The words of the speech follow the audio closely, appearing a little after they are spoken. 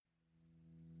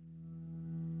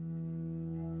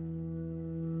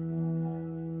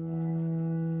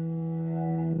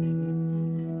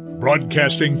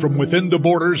Broadcasting from within the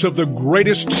borders of the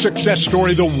greatest success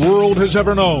story the world has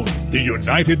ever known, the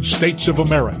United States of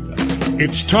America.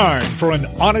 It's time for an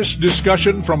honest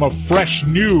discussion from a fresh,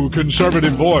 new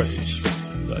conservative voice.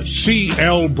 The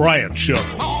CL Bryant Show.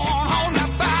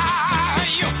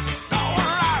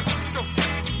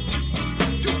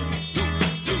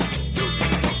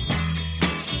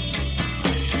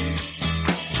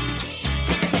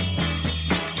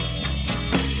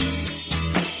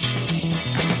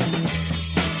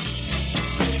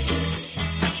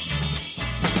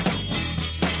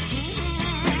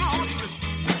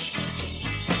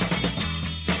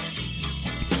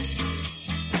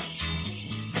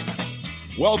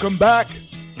 Welcome back.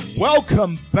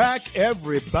 Welcome back,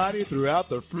 everybody, throughout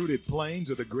the fruited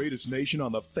plains of the greatest nation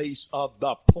on the face of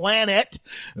the planet,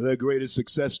 the greatest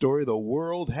success story the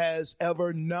world has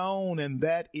ever known, and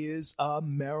that is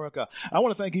America. I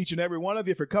want to thank each and every one of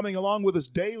you for coming along with us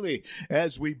daily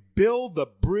as we build the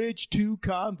bridge to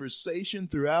conversation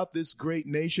throughout this great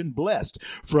nation, blessed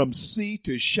from sea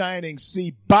to shining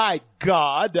sea by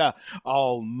God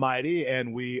Almighty,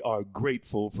 and we are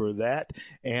grateful for that,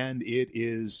 and it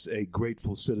is a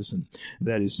grateful citizen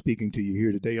that is speaking to you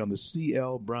here today on the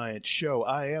CL Bryant Show.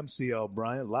 I am CL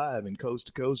Bryant, live in coast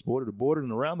to coast, border to border,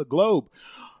 and around the globe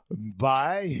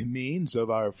by means of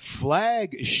our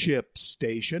flagship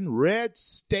station, Red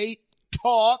State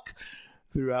Talk,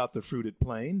 throughout the fruited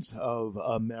plains of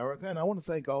America. And I want to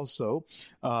thank also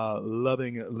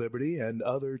Loving Liberty and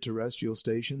other terrestrial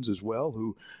stations as well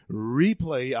who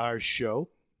replay our show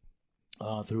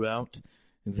throughout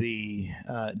the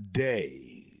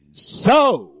day.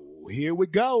 So here we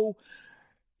go.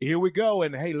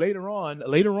 And hey, later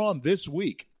on this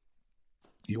week,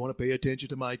 you want to pay attention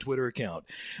to my Twitter account.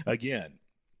 Again,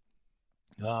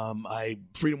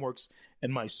 FreedomWorks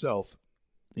and myself,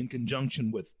 in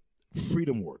conjunction with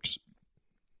FreedomWorks,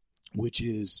 which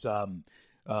is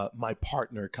my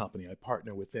partner company. I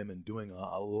partner with them in doing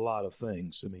a lot of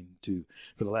things.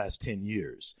 For the last 10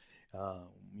 years,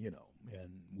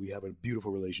 and we have a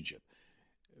beautiful relationship.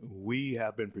 We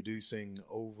have been producing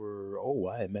over,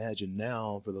 I imagine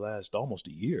now for the last almost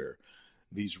a year,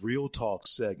 these Real Talk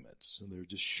segments. And they're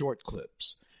just short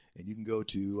clips. And you can go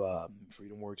to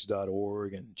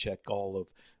freedomworks.org and check all of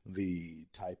the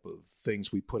type of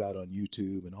things we put out on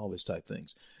YouTube and all this type of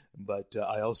things. But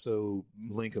I also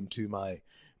link them to my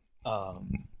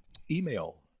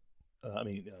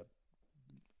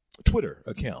Twitter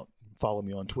account. Follow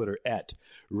me on Twitter at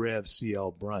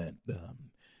RevCLBryant.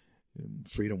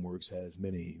 FreedomWorks has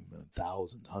many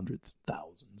thousands, hundreds,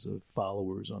 thousands of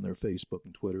followers on their Facebook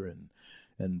and Twitter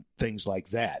and things like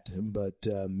that. But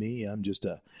me, I'm just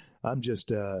a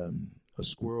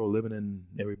squirrel living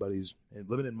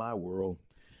in my world,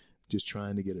 just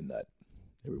trying to get a nut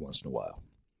every once in a while.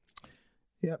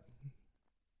 Yep.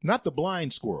 Not the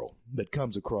blind squirrel that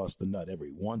comes across the nut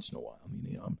every once in a while.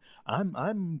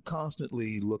 I'm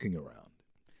constantly looking around.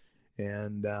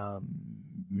 And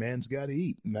man's got to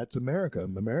eat, and that's America.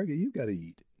 America, you've got to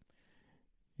eat.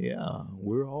 Yeah,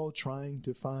 we're all trying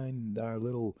to find our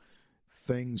little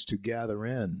things to gather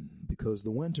in because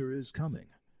the winter is coming.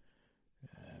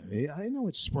 I know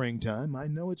it's springtime.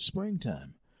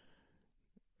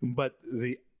 But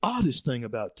the oddest thing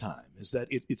about time is that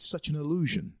it's such an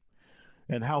illusion,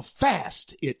 and how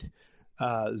fast it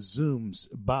zooms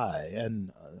by.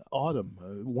 And autumn,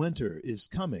 winter is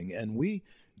coming, and we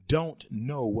don't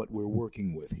know what we're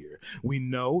working with here. We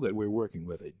know that we're working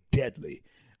with a deadly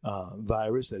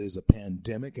virus that is a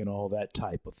pandemic and all that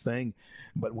type of thing,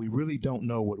 but we really don't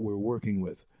know what we're working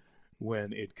with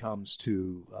when it comes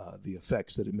to the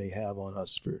effects that it may have on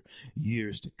us for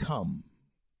years to come.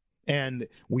 And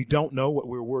we don't know what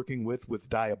we're working with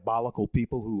diabolical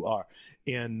people who are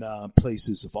in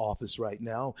places of office right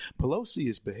now. Pelosi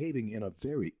is behaving in a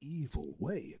very evil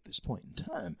way at this point in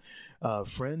time.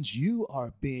 Friends, you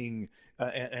are being,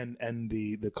 and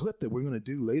the clip that we're going to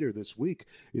do later this week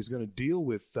is going to deal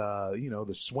with,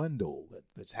 the swindle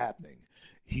that's happening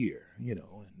here,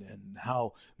 and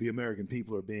how the American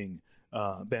people are being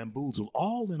bamboozled,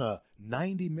 all in a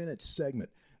 90-minute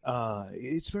segment.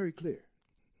 It's very clear.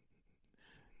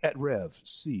 At Rev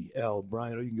CL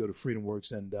Bryant, or you can go to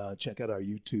FreedomWorks and check out our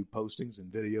YouTube postings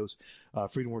and videos,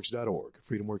 freedomworks.org,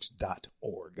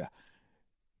 freedomworks.org.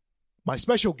 My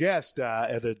special guest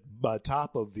at the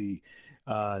top of the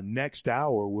next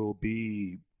hour will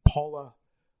be Paula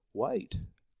White.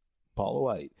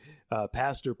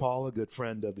 Pastor Paula, good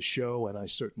friend of the show, and I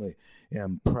certainly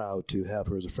am proud to have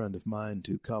her as a friend of mine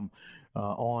to come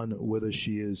on with us.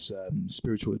 She is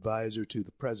spiritual advisor to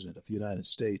the President of the United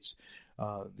States.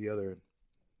 The other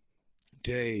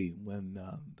day when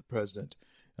the President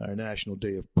our National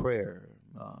Day of Prayer.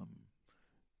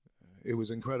 It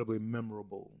was incredibly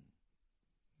memorable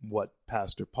what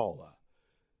Pastor Paula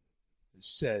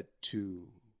said to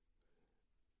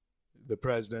the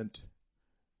president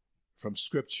from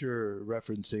Scripture,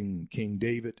 referencing King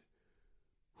David,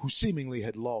 who seemingly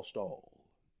had lost all,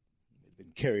 had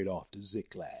been carried off to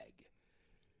Ziklag.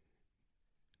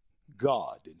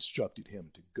 God instructed him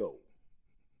to go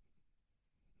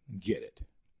get it.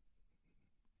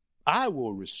 I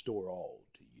will restore all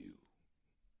to you.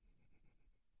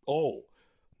 Oh,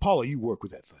 Paula, you work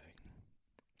with that thing.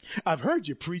 I've heard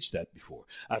you preach that before.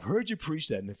 I've heard you preach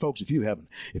that, and folks, if you haven't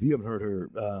heard her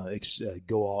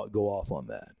go off on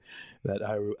that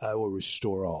I will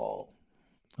restore all.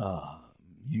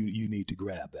 You need to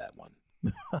grab that one.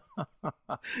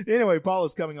 Anyway,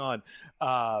 Paula's coming on.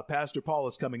 Pastor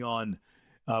Paula's coming on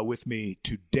with me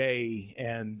today,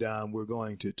 and we're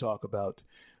going to talk about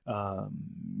the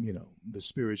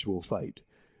spiritual fight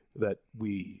that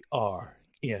we are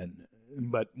in.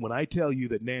 But when I tell you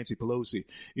that Nancy Pelosi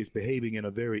is behaving in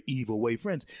a very evil way,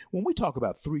 friends, when we talk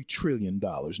about $3 trillion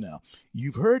now,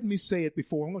 you've heard me say it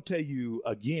before. I'm going to tell you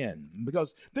again,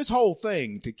 because this whole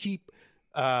thing to keep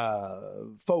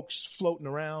folks floating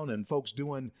around and folks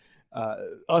doing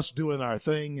us doing our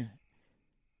thing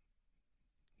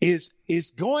is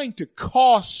going to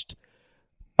cost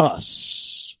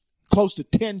us close to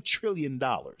 $10 trillion.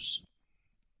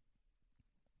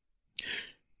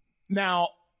 Now,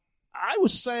 I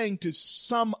was saying to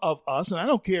some of us, and I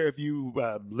don't care if you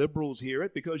liberals hear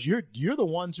it, because you're the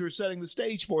ones who are setting the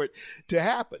stage for it to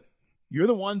happen. You're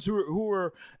the ones who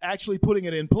are actually putting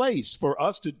it in place for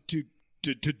us to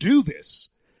do this.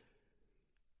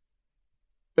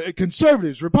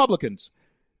 Conservatives, Republicans,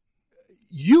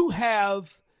 you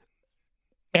have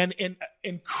an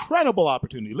incredible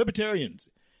opportunity. Libertarians,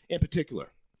 in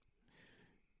particular,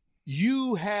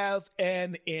 you have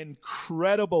an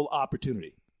incredible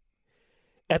opportunity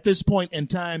at this point in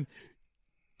time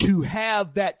to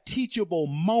have that teachable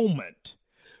moment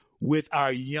with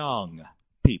our young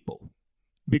people.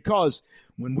 Because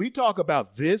when we talk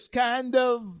about this kind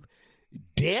of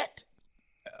debt,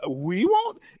 we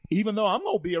won't, even though I'm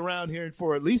going to be around here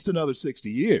for at least another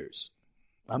 60 years.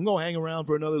 I'm going to hang around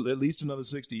for at least another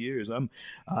 60 years. I'm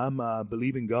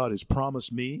believing God has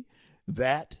promised me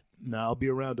that. Now I'll be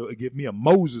around to give me a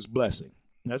Moses blessing.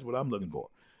 That's what I'm looking for.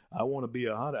 I want to be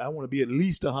at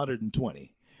least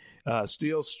 120,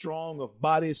 still strong of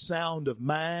body, sound of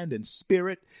mind and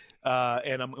spirit.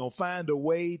 And I'm going to find a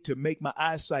way to make my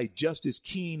eyesight just as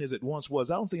keen as it once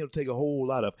was. I don't think it'll take a whole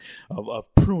lot of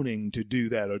pruning to do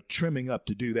that, or trimming up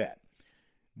to do that.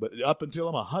 But up until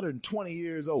I'm 120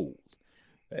 years old,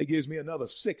 that gives me another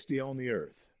 60 on the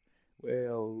earth.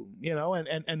 Well,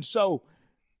 and so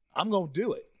I'm going to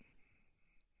do it.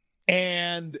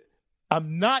 And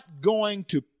I'm not going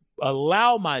to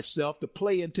allow myself to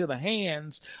play into the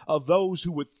hands of those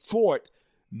who would thwart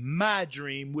my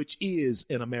dream, which is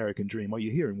an American dream. Are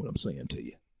you hearing what I'm saying to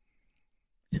you?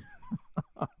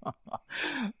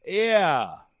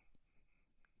 Yeah,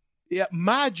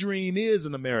 my dream is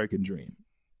an American dream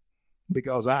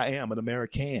because I am an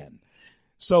American.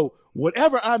 So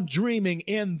whatever I'm dreaming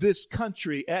in this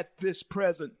country at this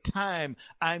present time,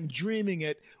 I'm dreaming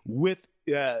it with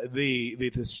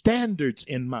the standards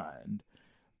in mind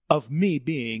of me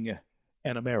being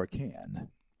an American.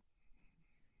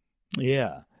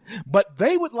 Yeah. But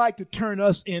they would like to turn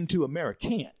us into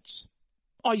Americans.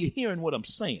 Are you hearing what I'm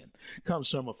saying? Comes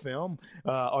from a film.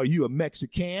 Are you a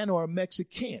Mexican or a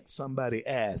Mexican? Somebody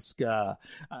asked. I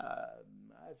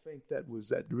think that was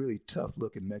that really tough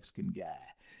looking Mexican guy.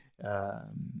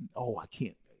 I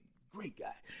can't. Great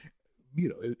guy.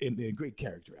 And a great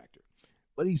character actor.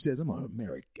 But he says, I'm a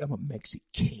Mexican.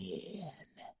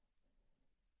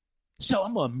 So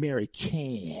I'm an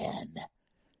American,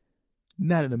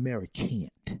 not an American.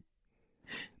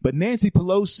 But Nancy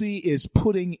Pelosi is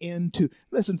putting into,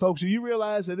 listen, folks, do you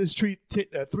realize that this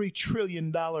 $3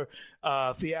 trillion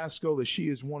fiasco that she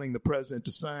is wanting the president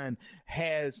to sign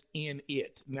has in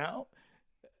it now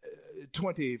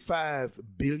 $25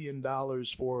 billion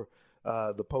for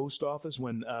the post office,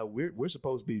 when we're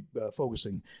supposed to be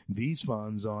focusing these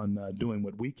funds on doing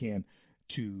what we can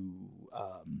to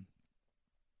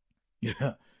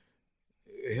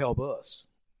help us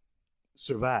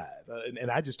survive.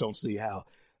 And I just don't see how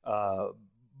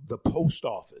the post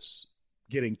office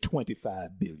getting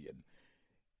 $25 billion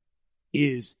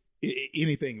is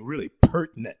anything really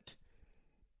pertinent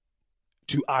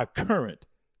to our current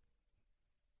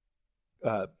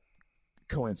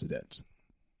coincidence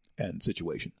and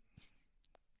situation.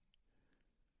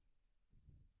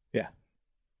 Yeah.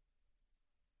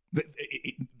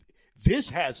 This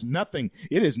has nothing,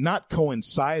 it is not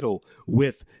coincidental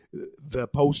with the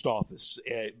post office,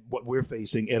 what we're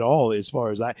facing at all, as far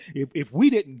as if we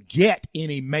didn't get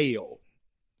any mail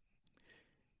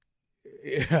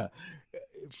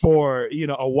for,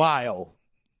 a while,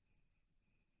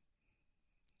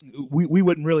 we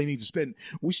wouldn't really need to spend,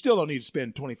 we still don't need to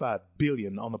spend $25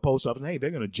 billion on the post office. Hey,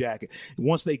 they're going to jack it.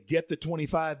 Once they get the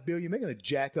 $25 billion, they're going to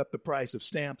jack up the price of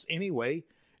stamps anyway.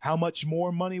 How much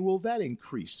more money will that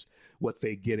increase what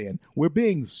they get in? We're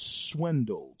being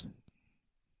swindled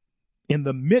in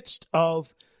the midst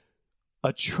of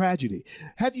a tragedy.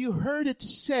 Have you heard it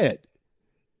said,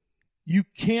 you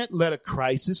can't let a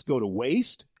crisis go to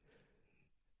waste?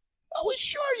 Oh,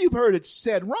 sure, you've heard it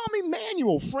said. Rahm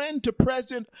Emanuel, friend to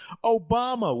President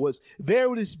Obama, was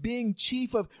there as being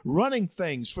chief of running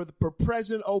things for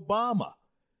President Obama.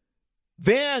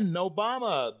 Then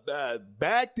Obama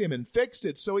backed him and fixed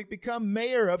it so he became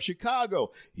mayor of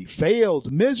Chicago. He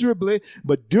failed miserably,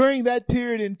 but during that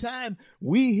period in time,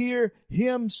 we hear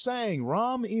him saying,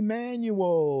 Rahm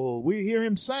Emanuel, we hear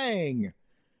him saying,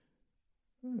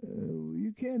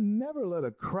 you can never let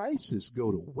a crisis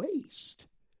go to waste.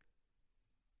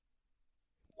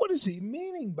 What is he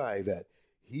meaning by that?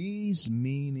 He's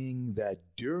meaning that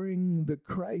during the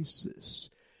crisis,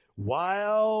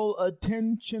 while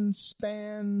attention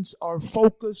spans are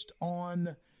focused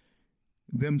on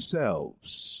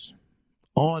themselves,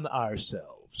 on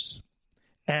ourselves,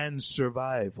 and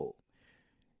survival,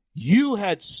 you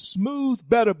had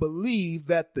better believe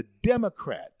that the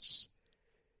Democrats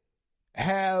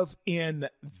have in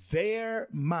their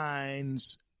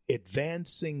minds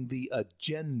advancing the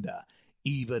agenda,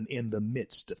 even in the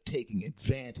midst of taking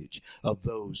advantage of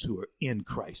those who are in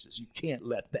crisis. You can't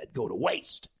let that go to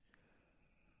waste.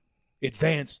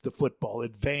 Advance the football,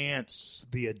 advance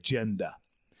the agenda.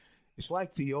 It's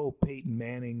like the old Peyton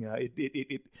Manning.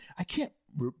 I can't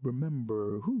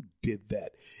remember who did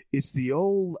that. It's the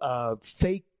old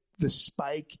fake the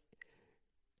spike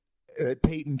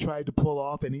Peyton tried to pull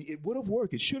off, and it would have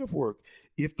worked. It should have worked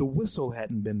if the whistle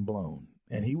hadn't been blown,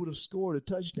 and he would have scored a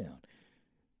touchdown.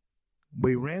 But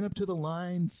he ran up to the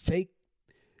line, faked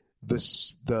the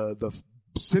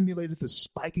simulated the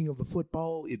spiking of the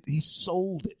football. He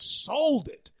sold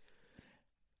it.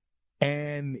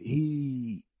 And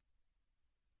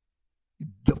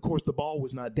of course, the ball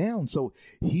was not down, so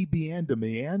he began to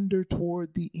meander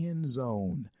toward the end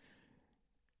zone,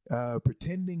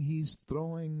 pretending he's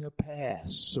throwing a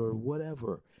pass or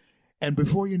whatever. And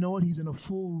before you know it, he's in a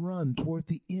full run toward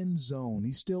the end zone.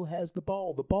 He still has the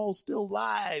ball. The ball's still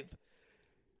live.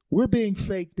 We're being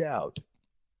faked out,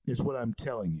 is what I'm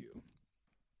telling you.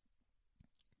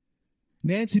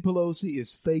 Nancy Pelosi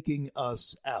is faking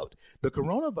us out. The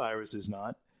coronavirus is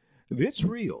not. It's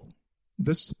real.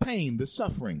 The pain, the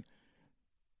suffering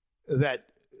that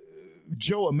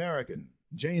Jane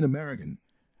American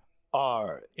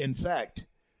are, in fact,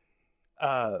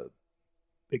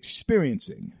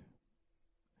 experiencing,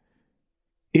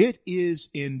 it is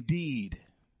indeed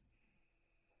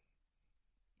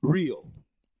real.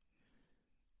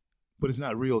 But it's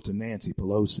not real to Nancy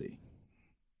Pelosi.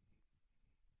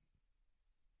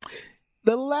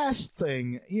 The last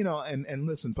thing, and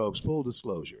listen, folks, full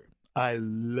disclosure, I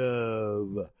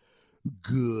love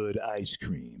good ice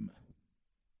cream.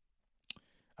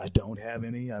 I don't have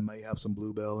any. I may have some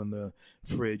Bluebell in the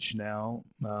fridge now.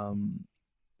 I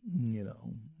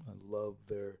love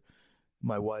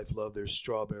my wife loved their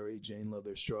strawberry. Jane loved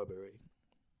their strawberry.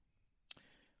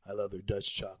 I love their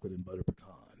Dutch chocolate and butter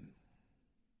pecan.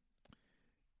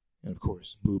 And, of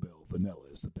course, Bluebell vanilla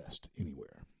is the best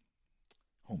anywhere.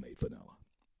 Homemade vanilla.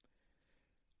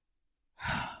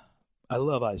 I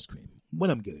love ice cream. What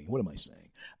am I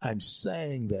saying? I'm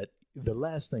saying that the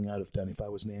last thing I'd have done if I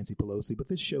was Nancy Pelosi, but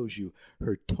this shows you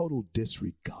her total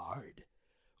disregard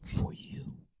for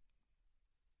you.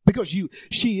 Because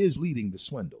she is leading the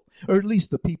swindle, or at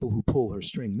least the people who pull her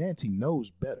string. Nancy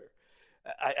knows better.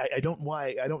 I don't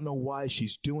know why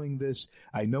she's doing this.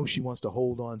 I know she wants to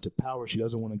hold on to power. She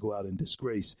doesn't want to go out in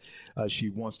disgrace. She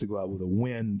wants to go out with a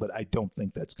win, but I don't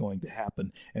think that's going to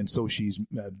happen. And so she's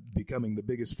becoming the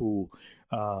biggest fool,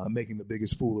 making the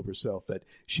biggest fool of herself that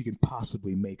she can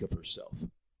possibly make of herself.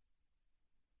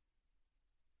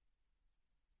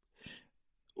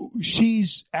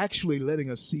 She's actually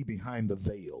letting us see behind the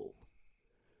veil.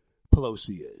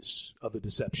 Pelosi is, of the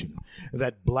deception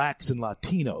that blacks and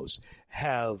Latinos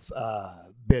have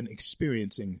been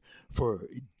experiencing for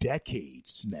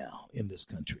decades now in this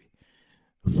country.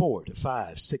 4 to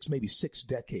 5, 6, maybe 6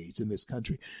 decades in this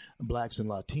country, blacks and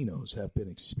Latinos have been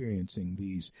experiencing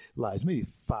these lies, maybe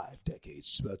 5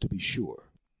 decades to be sure.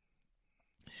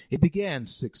 It began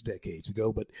 6 decades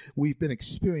ago, but we've been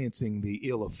experiencing the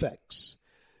ill effects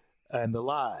and the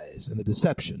lies and the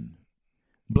deception,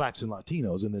 blacks and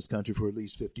Latinos in this country for at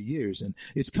least 50 years. And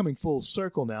it's coming full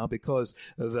circle now because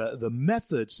the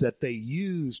methods that they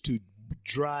use to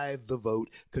drive the vote,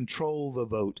 control the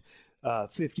vote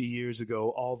 50 years ago,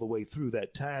 all the way through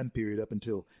that time period up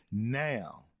until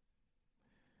now,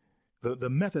 the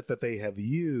method that they have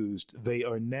used, they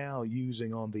are now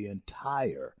using on the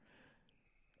entire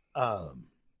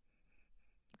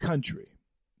country.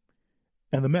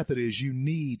 And the method is, you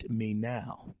need me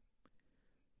now.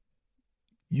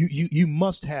 You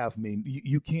must have me.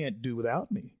 You can't do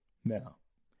without me now.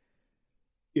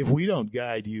 If we don't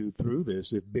guide you through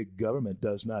this, if big government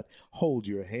does not hold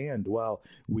your hand while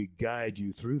we guide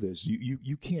you through this,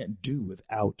 you can't do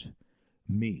without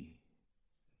me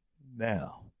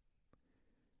now.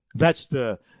 That's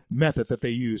the method that they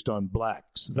used on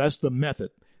blacks. That's the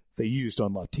method they used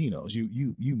on Latinos.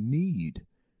 You need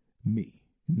me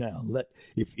now.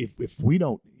 If we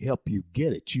don't help you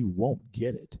get it, you won't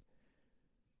get it,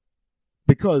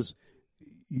 because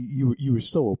you were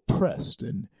so oppressed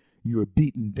and you were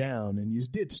beaten down, and you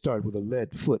did start with a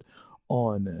lead foot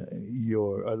on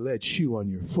a lead shoe on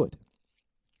your foot.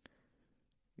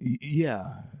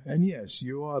 Yeah, and yes,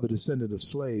 you are the descendant of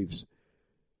slaves.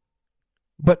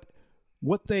 But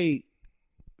what they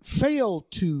fail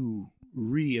to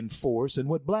reinforce, and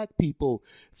what black people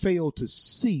fail to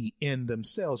see in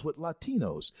themselves, what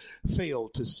Latinos fail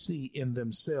to see in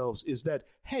themselves, is that,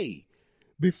 hey,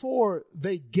 before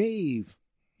they gave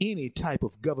any type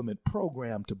of government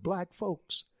program to black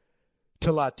folks, to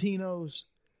Latinos,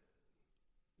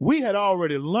 we had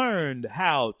already learned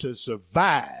how to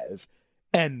survive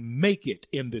and make it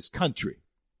in this country.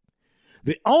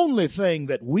 The only thing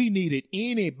that we needed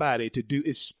anybody to do,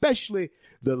 especially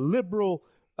the liberal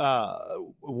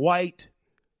white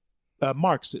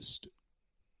Marxist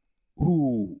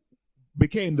who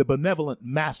became the benevolent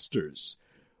masters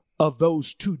of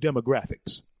those two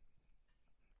demographics,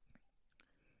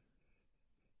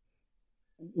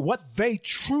 what they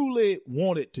truly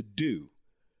wanted to do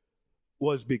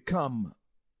was become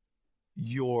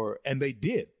and they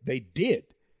did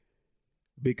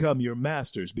become your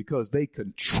masters, because they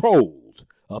controlled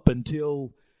up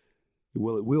until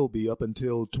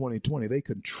 2020, they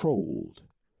controlled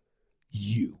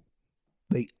you.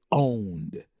 They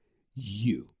owned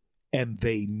you, and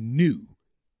they knew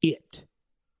it.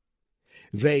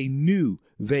 They knew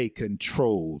they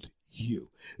controlled you.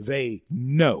 They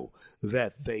know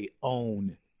that they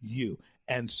own you,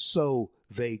 and so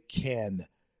they can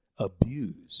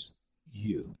abuse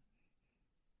you.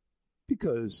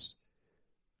 Because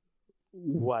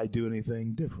why do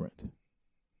anything different?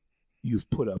 You've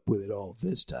put up with it all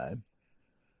this time.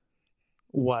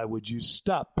 Why would you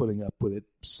stop putting up with it,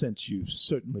 since you've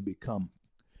certainly become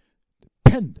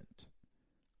dependent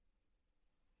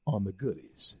on the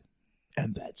goodies?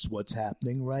 And that's what's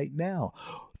happening right now.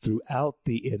 Throughout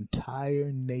the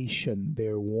entire nation,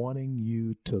 they're wanting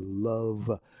you to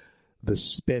love the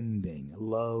spending,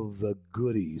 love the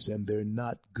goodies, and they're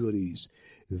not goodies.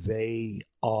 They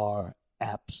are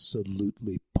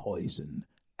absolutely poison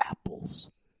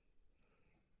apples.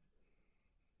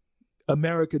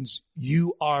 Americans,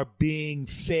 you are being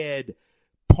fed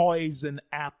poison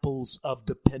apples of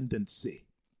dependency.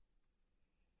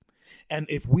 And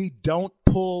if we don't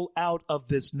pull out of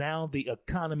this now, the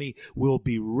economy will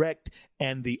be wrecked,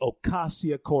 and the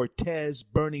Ocasio-Cortez,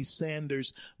 Bernie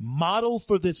Sanders model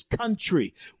for this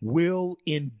country will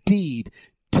indeed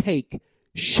take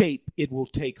shape. It will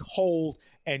take hold,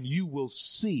 and you will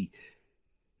see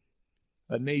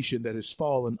a nation that has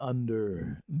fallen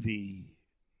under the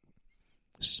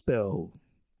spell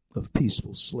of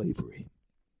peaceful slavery.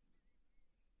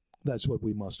 That's what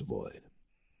we must avoid.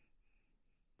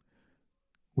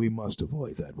 We must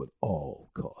avoid that with all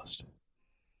cost.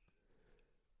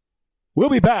 We'll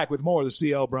be back with more of the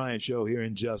CL Bryant Show here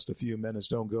in just a few minutes.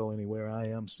 Don't go anywhere. I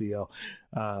am CL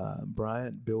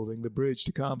Bryant, building the bridge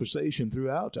to conversation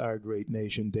throughout our great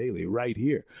nation daily, right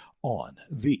here on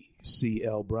the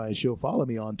CL Bryant Show. Follow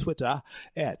me on Twitter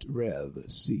at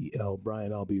RevCL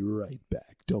Bryant. I'll be right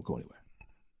back. Don't go anywhere.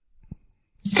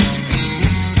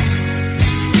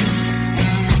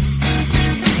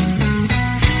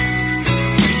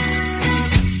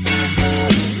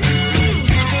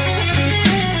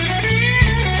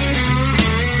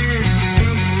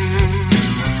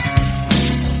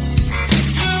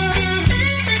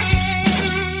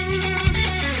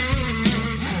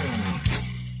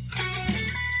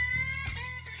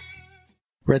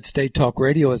 Red State Talk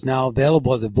Radio is now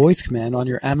available as a voice command on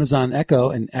your Amazon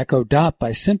Echo and Echo Dot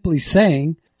by simply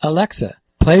saying, "Alexa,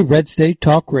 Play Red State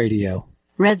Talk Radio.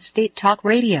 Red State Talk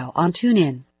Radio on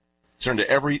TuneIn. Concern to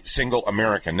every single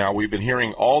American. Now, we've been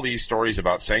hearing all these stories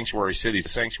about sanctuary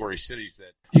cities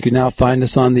that... You can now find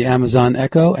us on the Amazon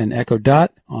Echo and Echo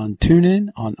Dot, on TuneIn,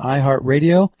 on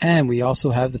iHeartRadio, and we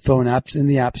also have the phone apps in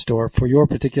the App Store for your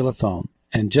particular phone.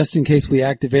 And just in case we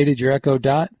activated your Echo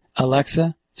Dot,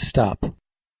 Alexa, stop.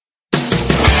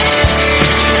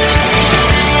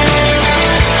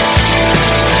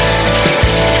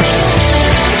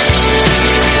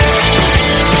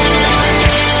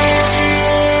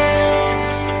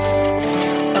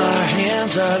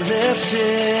 Are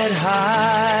lifted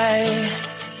high.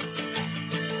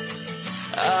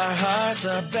 Our hearts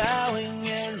are bowing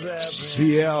in reverence.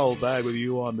 CL back with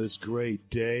you on this great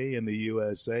day in the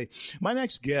USA. My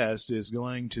next guest is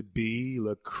going to be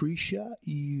Lucretia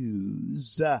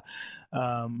Hughes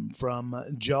from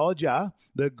Georgia,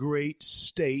 the great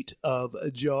state of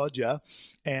Georgia,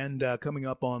 and coming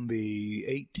up on the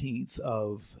 18th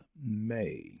of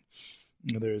May,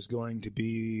 there's going to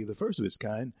be the first of its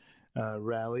kind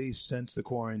rally since the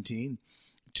quarantine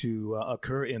to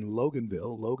occur in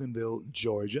Loganville,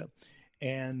 Georgia.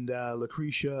 And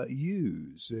Lucretia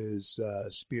Hughes is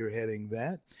spearheading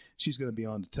that. She's going to be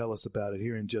on to tell us about it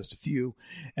here in just a few.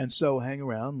 And so hang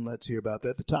around. Let's hear about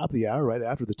that at the top of the hour. Right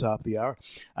after the top of the hour,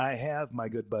 I have my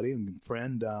good buddy and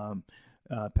friend,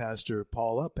 Pastor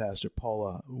Paula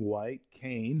White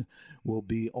Kane will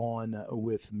be on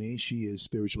with me. She is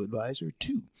spiritual advisor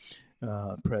to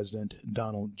President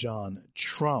Donald John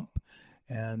Trump.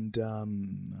 And it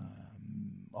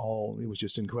was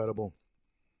just incredible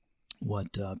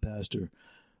what Pastor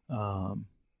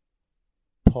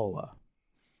Paula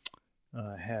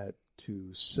had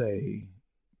to say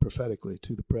prophetically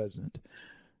to the President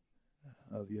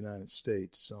of the United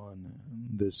States on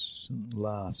this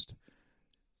last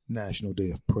National Day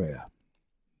of Prayer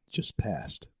just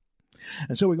passed.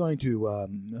 And so we're going to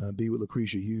be with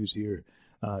Lucretia Hughes here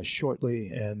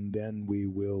shortly, and then we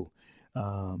will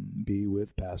be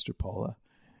with Pastor Paula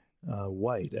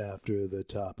White after the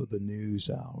top of the news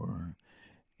hour.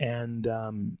 And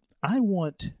I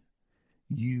want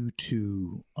you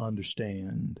to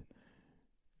understand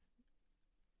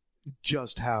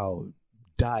just how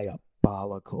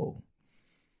diabolical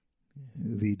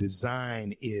the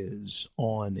design is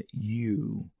on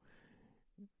you,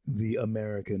 the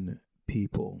American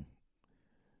people.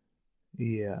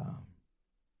 Yeah.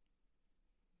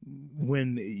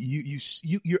 When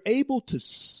you're able to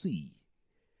see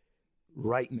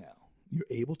right now, you're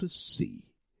able to see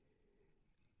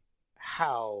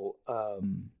how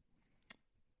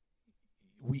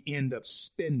we end up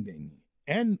spending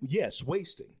and, yes,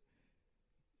 wasting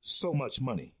so much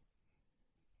money.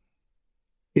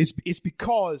 It's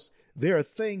because there are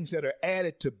things that are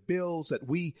added to bills that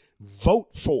we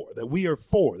vote for, that we are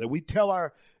for, that we tell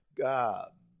our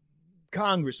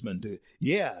congressman to,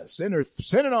 send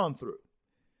it on through.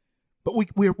 But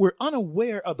we're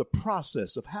unaware of the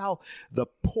process of how the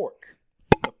pork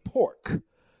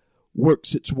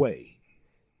works its way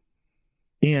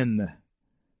in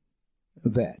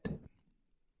that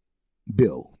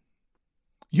bill.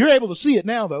 You're able to see it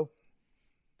now, though.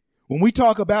 When we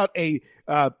talk about a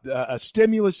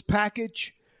stimulus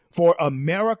package for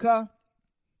America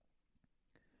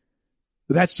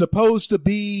that's supposed to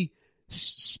be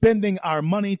spending our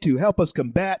money to help us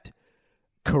combat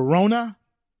Corona,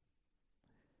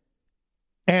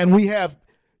 and we have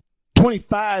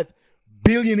 $25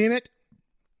 billion in it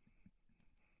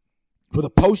for the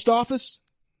post office,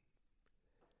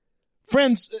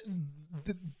 friends,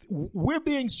 we're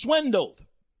being swindled.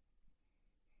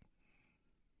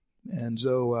 And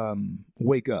so,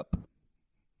 wake up.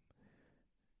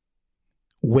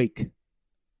 Wake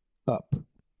up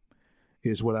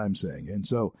is what I'm saying. And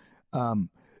so,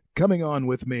 coming on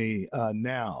with me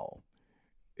now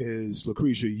is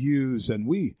Lucretia Hughes, and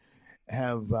we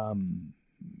have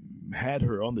had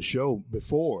her on the show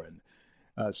before.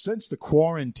 And since the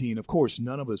quarantine, of course,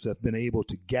 none of us have been able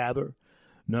to gather.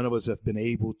 None of us have been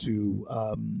able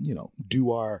to,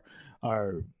 do our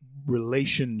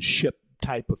relationship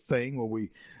type of thing where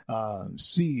we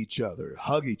see each other,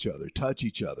 hug each other, touch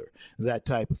each other, that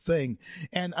type of thing.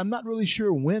 And I'm not really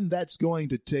sure when that's going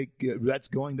to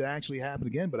actually happen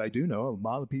again, but I do know a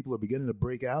lot of people are beginning to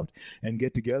break out and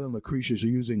get together, and Lucretia's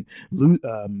leading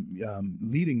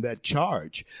that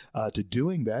charge to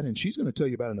doing that. And she's going to tell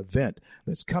you about an event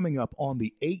that's coming up on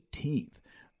the 18th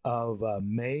of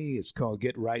May. It's called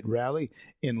Get Right Rally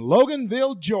in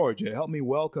Loganville, Georgia. Help me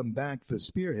welcome back the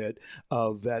spearhead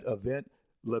of that event,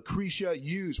 Lucretia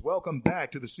Hughes. Welcome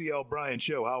back to the CL Bryant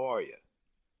Show. How are you?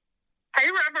 Hey,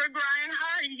 Reverend Brian,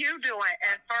 how are you doing?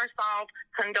 And first off,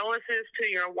 condolences to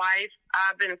your wife.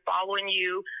 I've been following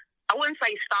you. I wouldn't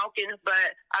say stalking,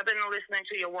 but I've been listening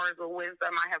to your words of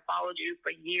wisdom. I have followed you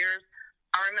for years.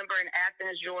 I remember in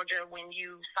Athens, Georgia, when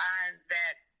you signed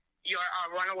that your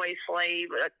runaway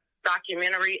slave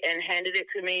documentary and handed it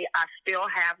to me. I still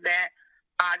have that.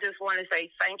 I just want to say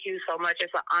thank you so much.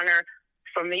 It's an honor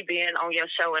for me being on your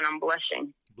show, and I'm blushing.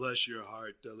 Bless your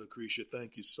heart, Lucretia.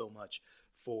 Thank you so much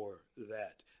for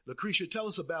that. Lucretia, tell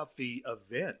us about the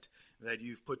event that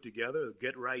you've put together,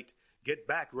 Get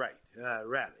Back Right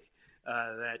rally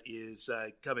that is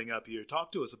coming up here.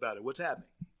 Talk to us about it. What's happening?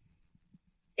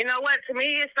 You know what? To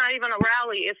me, it's not even a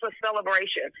rally. It's a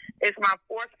celebration. It's my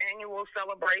 4th annual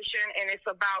celebration, and it's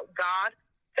about God,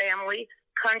 family,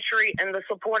 country, and the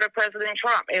support of President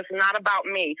Trump. It's not about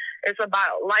me. It's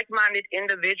about like-minded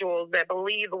individuals that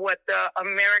believe what the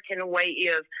American way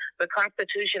is, the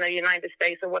Constitution of the United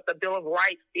States, and what the Bill of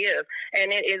Rights is.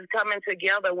 And it is coming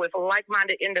together with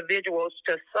like-minded individuals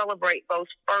to celebrate those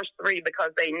first 3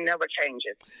 because they never change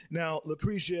it. Now,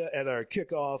 Lucretia, at our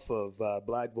kickoff of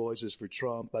Black Voices for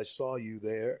Trump, I saw you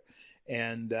there,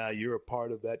 and you're a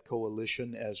part of that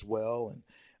coalition as well. And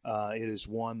it is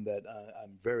one that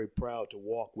I'm very proud to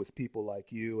walk with people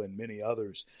like you and many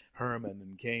others, Herman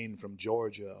and Kane from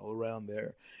Georgia, all around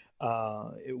there,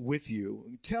 with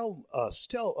you. Tell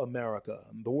America,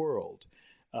 the world.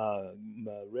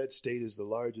 Red State is the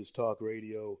largest talk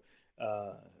radio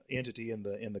entity in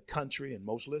the country and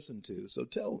most listened to. So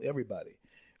tell everybody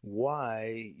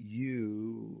why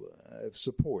you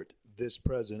support this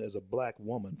president as a black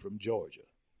woman from Georgia.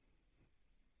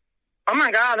 Oh,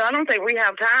 my God, I don't think we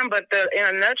have time, but in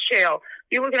a nutshell,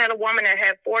 you're looking at a woman that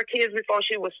had 4 kids before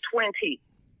she was 20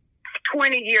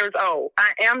 years old.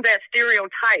 I am that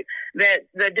stereotype that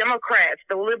the Democrats,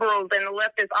 the liberals, and the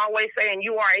leftists always saying,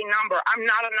 you are a number. I'm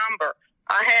not a number.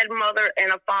 I had a mother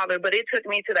and a father, but it took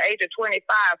me to the age of 25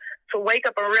 to wake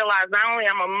up and realize not only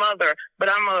I'm a mother, but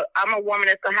I'm a woman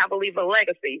that's going to have to leave a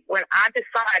legacy. When I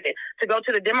decided to go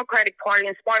to the Democratic Party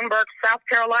in Spartanburg, South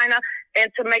Carolina, and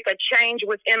to make a change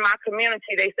within my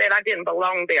community, they said I didn't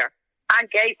belong there. I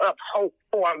gave up hope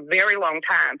for a very long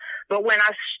time. But when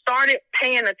I started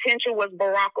paying attention was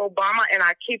Barack Obama, and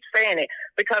I keep saying it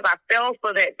because I fell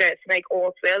for that snake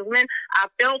oil salesman. I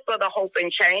fell for the hope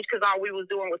and change because all we was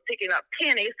doing was picking up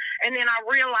pennies. And then I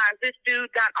realized this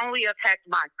dude got only attacked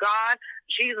by God,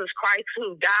 Jesus Christ,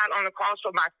 who died on the cross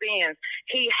for my sins.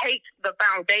 He hates the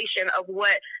foundation of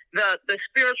what the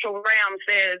spiritual realm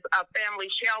says a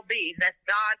family shall be. That's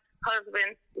God,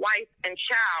 husband, wife, and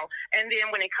child. And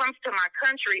then when it comes to my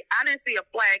country, I didn't see a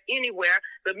flag anywhere.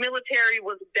 The military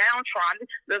was downtrodden.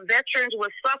 The veterans were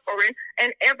suffering,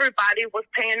 and everybody was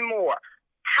paying more.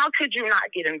 How could you not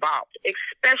get involved,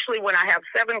 especially when I have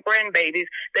 7 grandbabies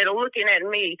that are looking at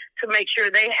me to make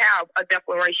sure they have a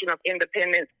Declaration of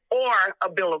Independence or a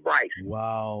Bill of Rights?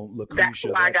 Wow, Lucretia. That's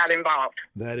why I got involved.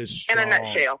 That is strong. In a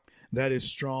nutshell. That is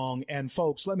strong. And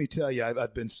folks, let me tell you,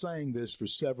 I've been saying this for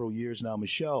several years now.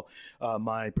 Michelle,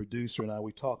 my producer, and I,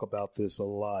 we talk about this a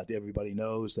lot. Everybody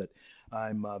knows that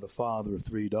I'm the father of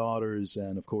 3 daughters,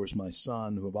 and of course my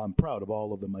son, who I'm proud of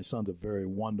all of them. My son's a very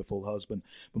wonderful husband,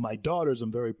 but my daughters,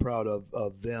 I'm very proud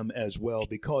of them as well,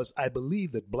 because I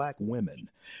believe that black women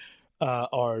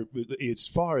are, as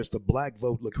far as the black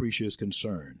vote, Lucretia, is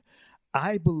concerned,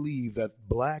 I believe that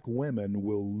black women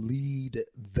will lead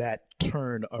that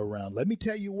turn around. Let me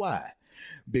tell you why.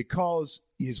 Because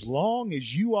as long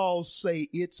as you all say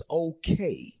it's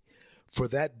okay for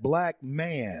that black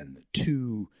man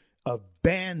to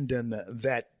abandon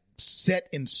that set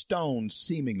in stone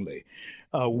seemingly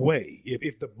way,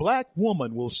 if the black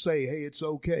woman will say, hey, it's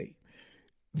okay,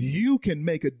 you can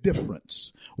make a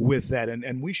difference with that.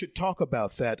 And we should talk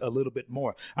about that a little bit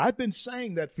more. I've been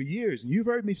saying that for years, and you've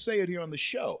heard me say it here on the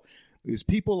show. There's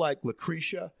people like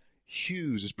Lucretia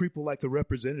Hughes. There's people like the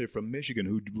representative from Michigan,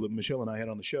 who Michelle and I had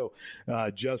on the show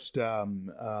just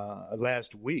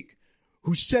last week,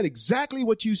 who said exactly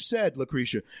what you said,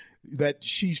 Lucretia, that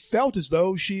she felt as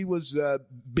though she was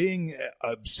being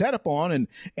set upon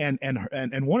and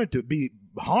wanted to be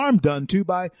harm done to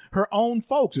by her own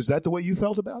folks. Is that the way you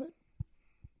felt about it?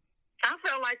 I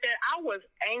felt like that. I was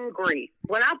angry.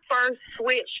 When I first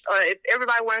switched, if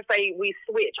everybody wants to say we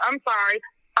switched, I'm sorry.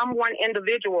 I'm one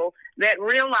individual that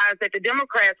realized that the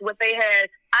Democrats, what they had,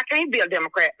 I can't be a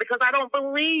Democrat because I don't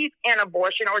believe in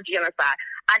abortion or genocide.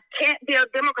 I can't be a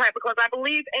Democrat because I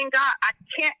believe in God. I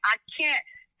can't.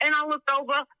 And I looked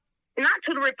over, not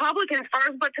to the Republicans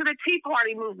first, but to the Tea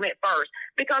Party movement first,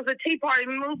 because the Tea Party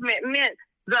movement meant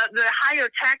the higher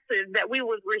taxes that we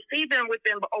was receiving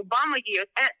within Obama years,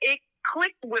 and it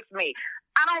clicked with me.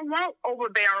 I don't want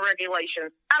overbearing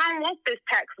regulations. I don't want this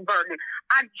tax burden.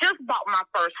 I just bought my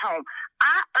first home.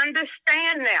 I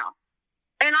understand now.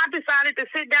 And I decided to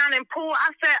sit down and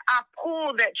I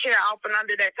pulled that chair off from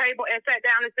under that table and sat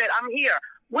down and said, I'm here.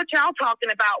 What y'all talking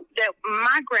about that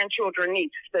my grandchildren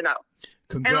needs to know?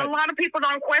 And a lot of people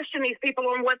don't question these people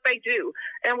on what they do.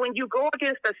 And when you go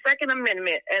against the Second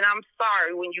Amendment, and I'm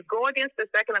sorry, when you go against the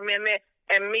Second Amendment,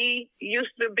 and me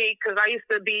used to be, because I used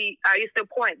to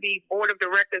appoint the board of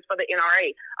directors for the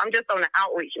NRA. I'm just on the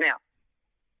outreach now.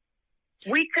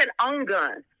 We could own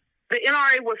guns. The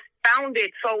NRA was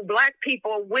founded so black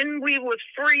people, when we was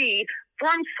freed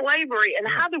from slavery, and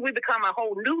how did we become a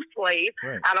whole new slave?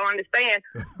 Right. I don't understand.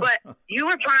 But you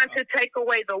are trying to take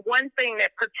away the one thing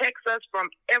that protects us from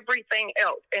everything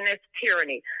else, and it's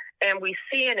tyranny. And we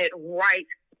seeing it right.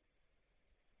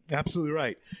 Absolutely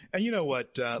right. And you know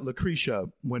what, Lucretia,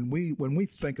 when we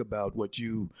think about what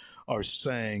you are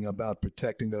saying about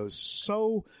protecting those,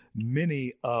 so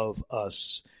many of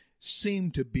us seem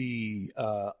to be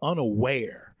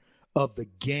unaware of the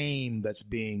game that's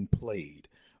being played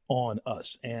on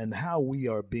us and how we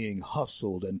are being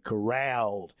hustled and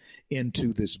corralled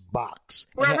into this box.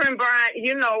 Reverend Bryant,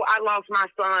 you know I lost my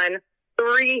son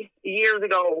 3 years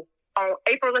ago on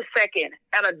April the 2nd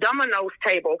at a Domino's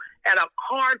table at a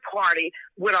card party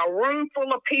with a room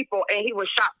full of people, and he was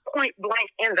shot point blank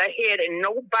in the head, and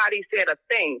nobody said a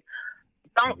thing.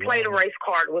 Don't play the race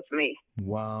card with me.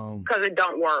 Wow. Because it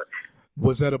don't work.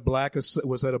 Was that a black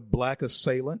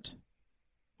assailant?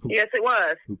 Yes, it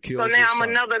was. Who killed so now I'm son?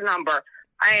 another number.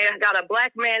 I got a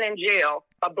black man in jail,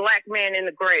 a black man in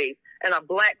the grave, and a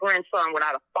black grandson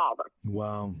without a father.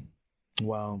 Wow.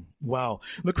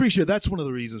 Lucretia, that's one of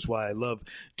the reasons why I love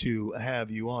to have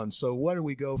you on. So where do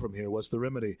we go from here? What's the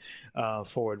remedy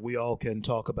for it? We all can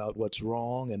talk about what's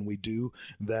wrong, and we do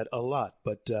that a lot.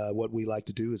 But what we like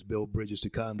to do is build bridges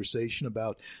to conversation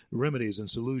about remedies and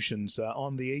solutions.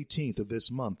 On the 18th of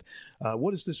this month,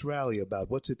 what is this rally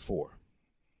about? What's it for?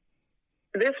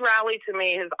 This rally to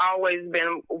me has always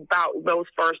been about those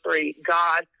first three: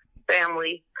 God,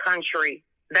 family, country.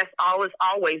 That's all it's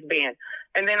always been.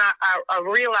 And then I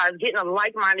realized getting a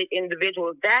like-minded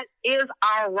individual, that is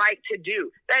our right to do.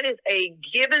 That is a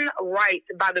given right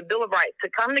by the Bill of Rights to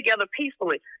come together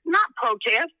peacefully, not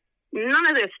protest, none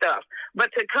of this stuff,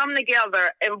 but to come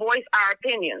together and voice our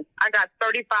opinions. I got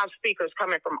 35 speakers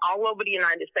coming from all over the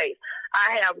United States.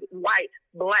 I have white,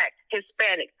 black,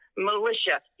 Hispanic,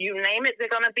 militia, you name it, they're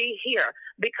going to be here,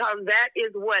 because that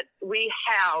is what we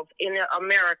have in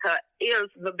America, is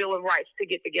the Bill of Rights to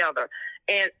get together.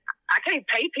 And I can't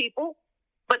pay people,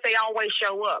 but they always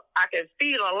show up. I can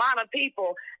feed a lot of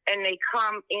people, and they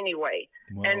come anyway.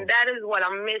 Wow. And that is what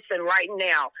I'm missing right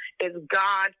now, is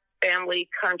God, family,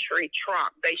 country,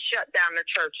 Trump. They shut down the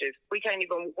churches. We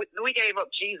gave up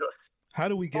Jesus. How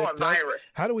do we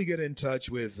get in touch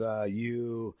with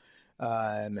you?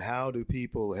 And how do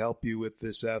people help you with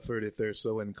this effort if they're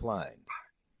so inclined?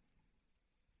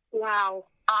 Wow.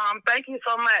 Thank you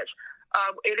so much.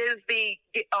 It is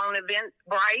on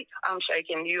Eventbrite. I'm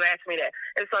shaking. You asked me that.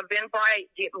 It's Eventbrite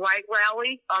Get Right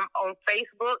Rally. On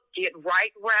Facebook, Get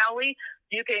Right Rally.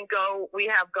 You can go. We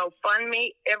have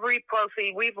GoFundMe. Every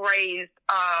proceed we've raised,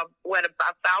 about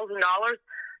 $1,000,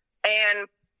 and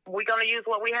we're going to use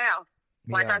what we have.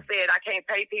 Like I said, I can't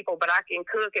pay people, but I can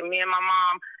cook, and me and my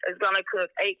mom is going to cook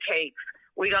 8 cakes.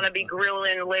 We're going to be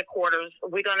grilling leg quarters.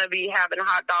 We're going to be having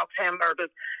hot dogs, hamburgers,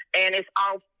 and it's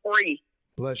all free.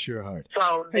 Bless your heart.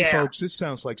 So, hey, folks, this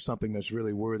sounds like something that's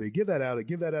really worthy. Give that out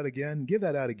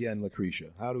again,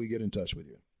 Lucretia. How do we get in touch with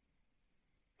you?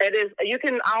 It is. You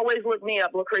can always look me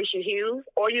up, Lucretia Hughes,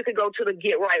 or you could go to the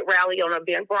Get Right Rally on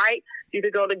Eventbrite. You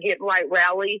could go to Get Right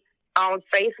Rally on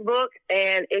Facebook,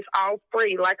 and it's all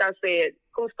free. Like I said,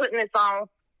 who's putting this on?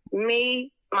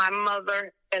 Me, my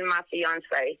mother, and my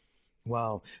fiance.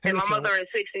 Wow. Hey, and my mother is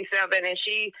 67, and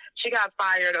she got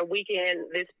fired a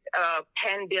weekend, this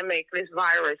pandemic, this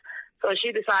virus. So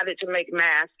she decided to make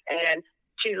masks, and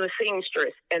she's a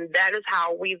seamstress, and that is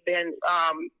how we've been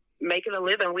making a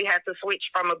living. We had to switch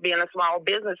from being a small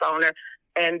business owner.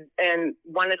 And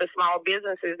one of the small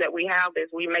businesses that we have is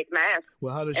we make masks.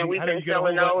 Well, how do you get a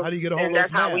hold of and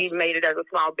that's how we've made it as a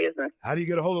small business. How do you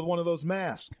get a hold of one of those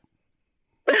masks?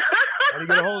 How do you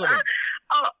get a hold of it?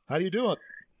 How do you do it?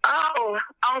 Oh,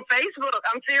 on Facebook.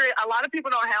 I'm serious. A lot of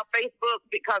people don't have Facebook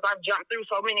because I've jumped through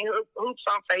so many hoops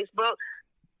on Facebook.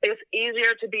 It's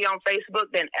easier to be on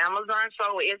Facebook than Amazon.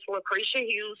 So it's Lucretia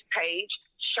Hughes page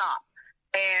shop.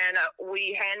 And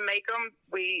we hand make them,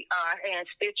 we hand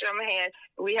stitch them,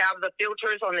 we have the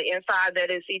filters on the inside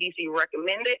that is CDC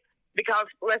recommended, because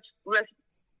let's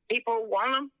people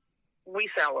want them. we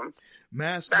sell them.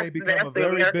 Mask That's may become the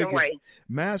American way.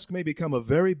 Mask may become a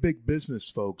very big business,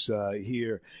 folks,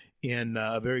 here in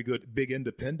a very good big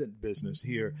independent business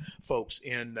here, folks,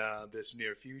 in this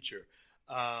near future.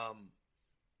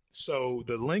 So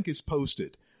the link is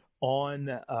posted on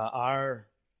our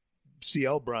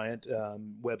CL Bryant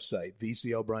website, the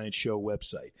CL Bryant Show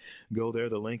website. Go there.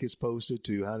 The link is posted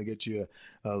to how to get you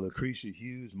Lucretia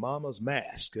Hughes' Mama's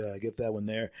Mask. Get that one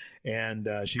there. And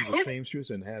she's a seamstress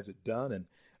and has it done. And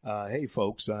hey,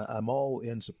 folks, I'm all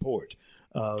in support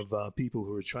of people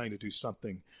who are trying to do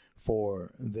something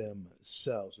for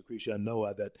themselves. Lucretia, I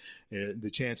know that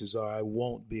the chances are I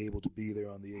won't be able to be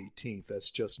there on the 18th.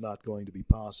 That's just not going to be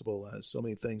possible. So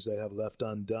many things I have left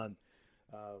undone.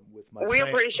 With my we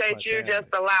appreciate you just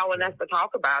allowing us to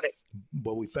talk about it.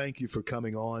 Well, we thank you for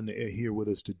coming on here with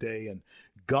us today, and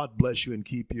God bless you and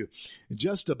keep you.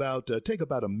 Just about take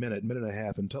about a minute and a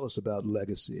half, and tell us about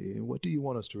legacy. What do you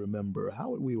want us to remember? How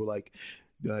would we like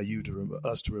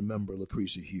us to remember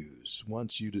Lucretia Hughes?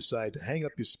 Once you decide to hang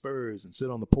up your spurs and sit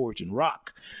on the porch and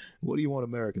rock, what do you want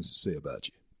Americans to say about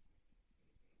you?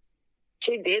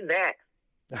 She did that.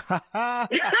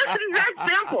 That's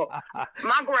simple.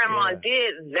 My grandma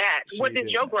did that. What did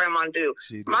your grandma do?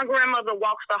 My grandmother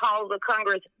walks the halls of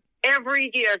Congress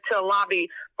every year to lobby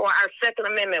for our Second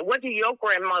Amendment. What did your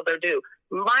grandmother do?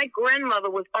 My grandmother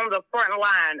was on the front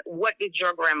line. What did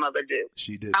your grandmother do?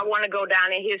 She did. I want to go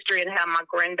down in history and have my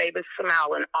grandbabies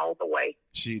smiling all the way.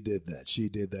 She did that. She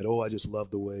did that. Oh, I just love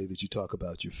the way that you talk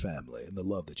about your family and the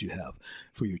love that you have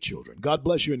for your children. God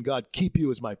bless you and God keep you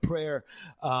is my prayer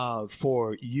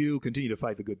for you. Continue to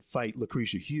fight the good fight,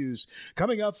 Lucretia Hughes.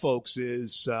 Coming up, folks,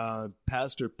 is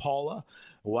Pastor Paula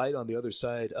White on the other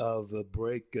side of the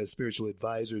break, spiritual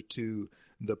advisor to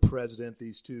the president.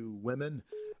 These two women.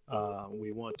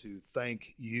 We want to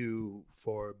thank you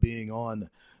for being on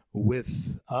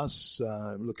with us,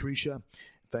 Lucretia.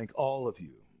 Thank all of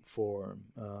you for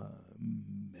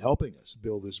helping us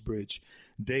build this bridge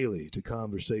daily to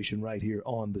conversation right here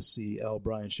on the CL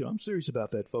Bryant Show. I'm serious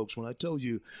about that, folks. When I tell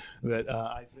you that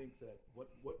I think that what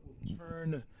will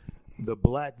turn the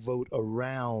black vote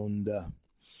around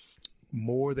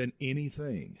more than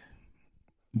anything,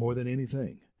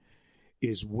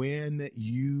 is when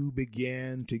you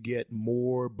begin to get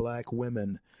more black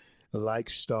women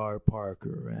like Star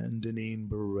Parker and Deneen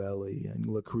Borelli and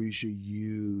Lucretia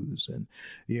Hughes and,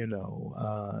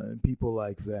 people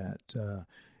like that,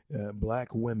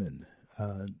 black women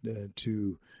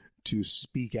to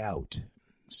speak out,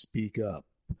 speak up.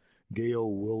 Gail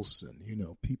Wilson,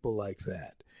 people like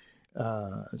that,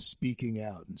 speaking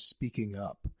out and speaking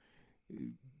up.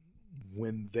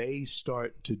 When they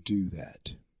start to do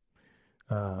that,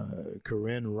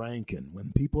 Corinne Rankin,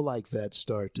 when people like that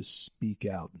start to speak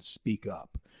out and speak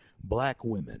up, black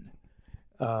women,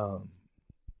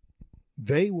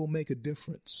 they will make a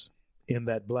difference in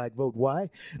that black vote. Why?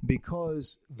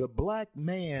 Because the black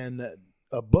man,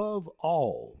 above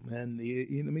all, and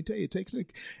let me tell you, it takes,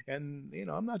 and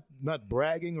I'm not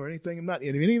bragging or anything. I'm not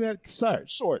in any of that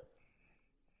sort.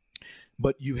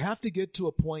 But you have to get to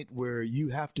a point where you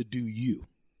have to do you.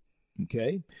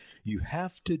 Okay, you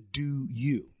have to do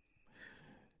you.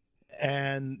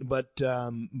 But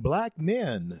black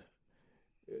men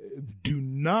do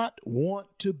not want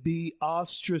to be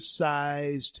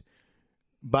ostracized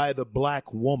by the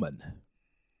black woman.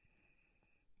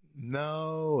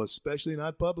 No, especially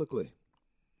not publicly.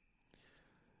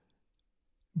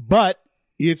 But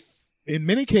in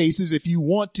many cases, if you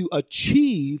want to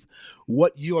achieve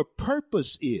what your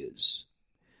purpose is,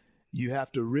 you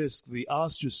have to risk the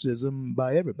ostracism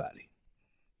by everybody.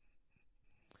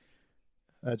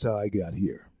 That's how I got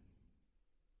here.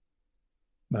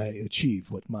 I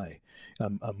achieve what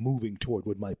I'm moving toward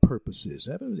what my purpose is.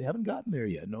 Haven't gotten there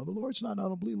yet. No, I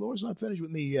don't believe the Lord's not finished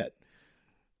with me yet.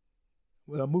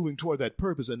 Well, I'm moving toward that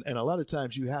purpose, and a lot of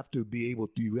times you have to be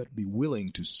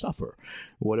willing to suffer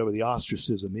whatever the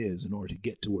ostracism is in order to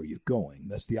get to where you're going.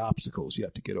 That's the obstacles you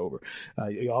have to get over.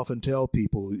 I often tell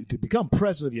people to become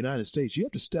president of the United States, you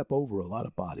have to step over a lot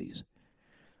of bodies.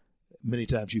 Many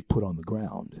times you've put on the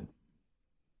ground.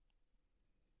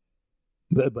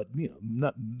 But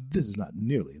this is not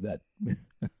nearly that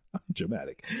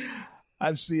dramatic.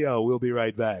 I'm CL. We'll be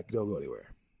right back. Don't go anywhere.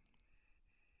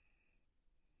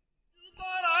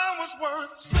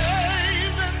 Worth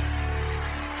saving,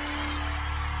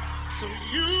 so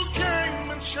you came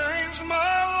and changed my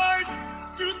life.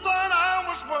 You thought I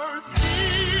was worth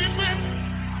keeping,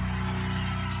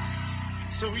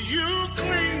 so you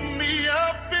cleaned me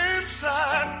up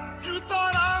inside. You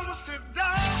thought I was to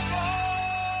die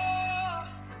for,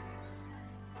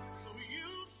 so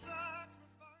you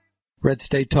sacrificed. Red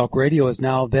State Talk Radio is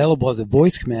now available as a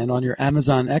voice command on your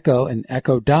Amazon Echo and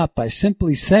Echo Dot by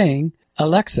simply saying,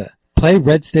 Alexa, play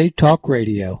Red State Talk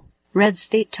Radio. Red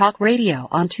State Talk Radio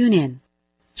on TuneIn.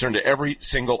 Concern to every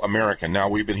single American. Now,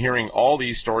 we've been hearing all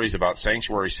these stories about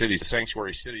sanctuary cities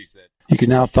that... You can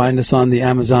now find us on the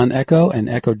Amazon Echo and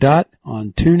Echo Dot,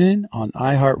 on TuneIn, on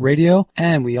iHeartRadio,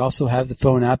 and we also have the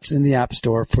phone apps in the App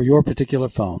Store for your particular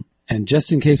phone. And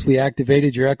just in case we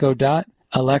activated your Echo Dot,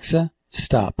 Alexa,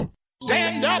 stop.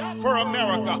 Stand up for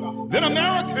America. Then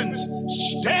Americans,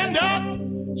 stand up,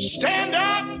 stand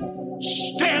up,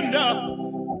 stand up.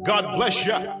 God bless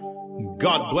you.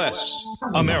 God bless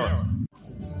America.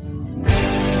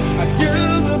 I do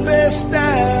the best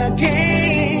I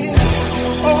can,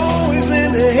 always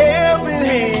lend a helping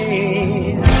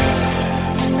hand,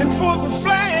 and for the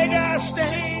flag I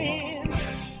stand.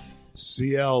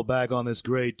 CL back on this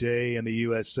great day in the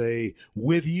USA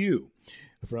with you.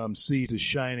 From sea to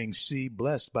shining sea,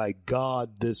 blessed by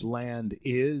God this land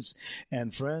is.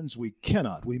 And friends, we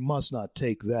must not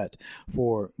take that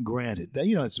for granted.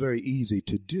 It's very easy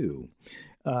to do.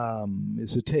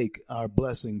 Is to take our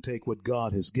blessing, take what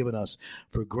God has given us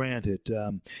for granted.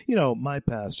 My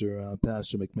pastor,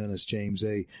 Pastor McManus, James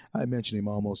A., I mention him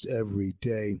almost every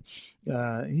day.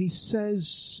 He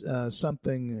says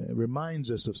something, reminds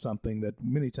us of something that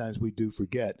many times we do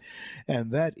forget.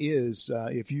 And that is,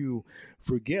 if you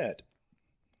forget,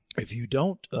 if you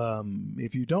don't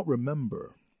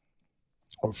remember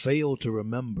or fail to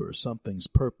remember something's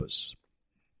purpose,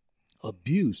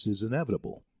 abuse is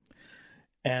inevitable.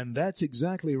 And that's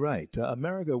exactly right.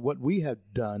 America, what we had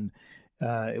done,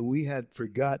 we had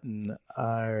forgotten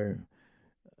our,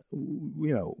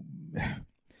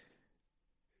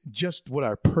 just what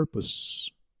our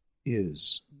purpose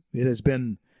is. It has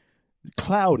been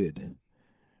clouded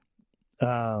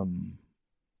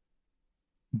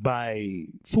by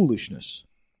foolishness.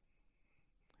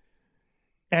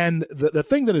 And the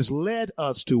thing that has led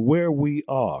us to where we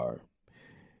are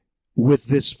with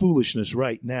this foolishness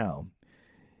right now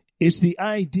is the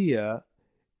idea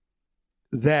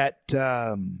that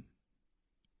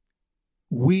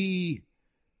we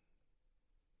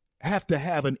have to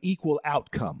have an equal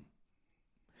outcome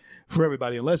for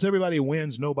everybody. Unless everybody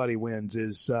wins, nobody wins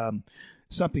is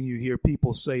something you hear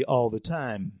people say all the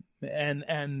time.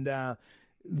 And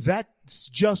that's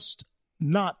just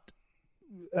not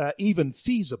even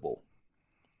feasible.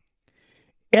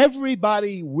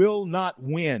 Everybody will not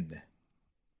win.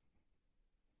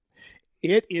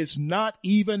 That's not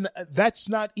even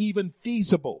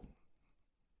feasible.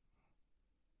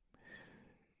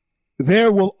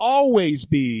 There will always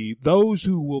be those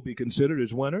who will be considered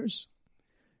as winners,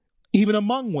 even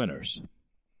among winners,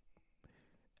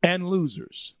 and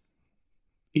losers.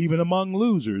 Even among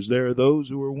losers, there are those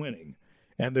who are winning,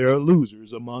 and there are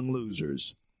losers among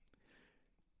losers.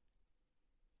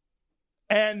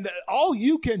 And all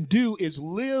you can do is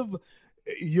live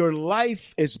your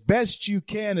life as best you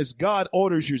can as God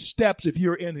orders your steps if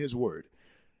you're in his word.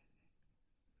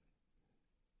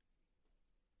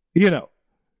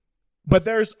 But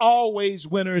there's always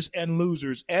winners and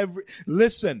losers. Go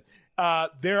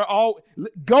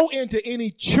into any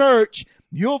church,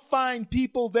 you'll find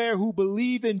people there who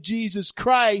believe in Jesus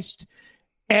Christ,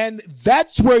 and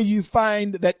that's where you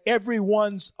find that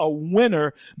everyone's a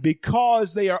winner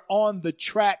because they are on the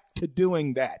track to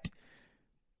doing that.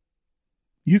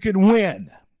 You can win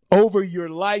over your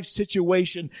life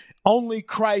situation. Only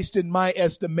Christ, in my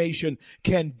estimation,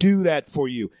 can do that for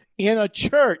you. In a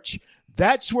church,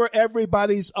 that's where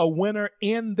everybody's a winner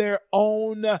in their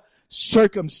own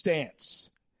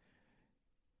circumstance.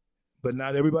 But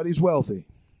not everybody's wealthy.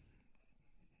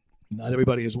 Not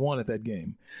everybody has won at that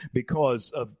game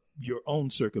because of your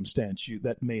own circumstance.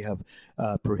 That may have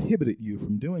prohibited you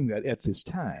from doing that at this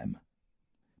time.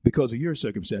 Because of your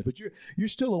circumstance. But you're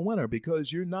still a winner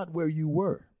because you're not where you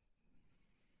were.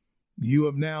 You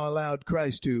have now allowed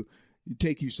Christ to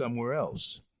take you somewhere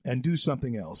else and do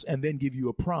something else and then give you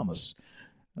a promise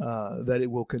that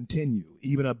it will continue,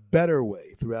 even a better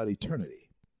way throughout eternity.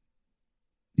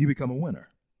 You become a winner.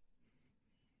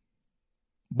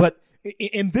 But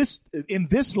in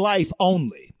this life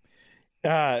only,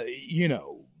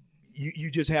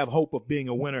 you just have hope of being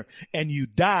a winner and you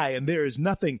die and there is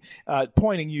nothing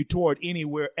pointing you toward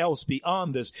anywhere else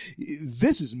beyond this.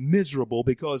 This is miserable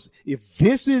because if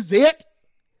this is it,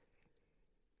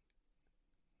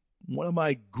 one of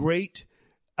my great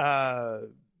solaces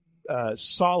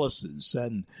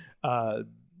and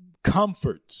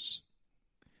comforts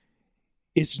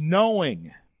is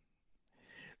knowing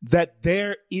that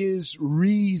there is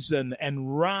reason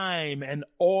and rhyme and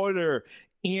order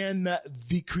in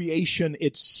the creation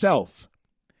itself,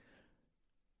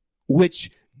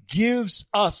 which gives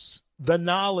us the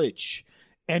knowledge,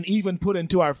 and even put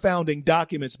into our founding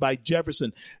documents by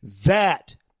Jefferson,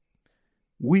 that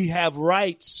we have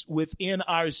rights within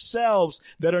ourselves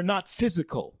that are not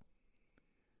physical.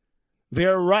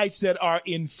 There are rights that are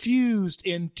infused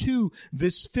into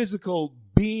this physical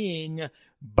being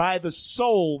by the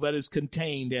soul that is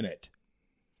contained in it.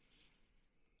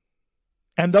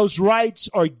 And those rights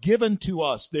are given to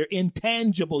us. They're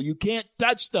intangible. You can't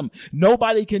touch them.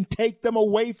 Nobody can take them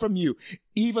away from you.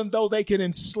 Even though they can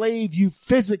enslave you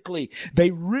physically,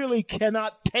 they really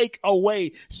cannot take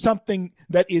away something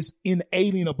that is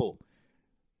inalienable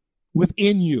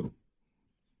within you,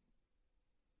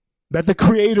 that the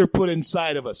Creator put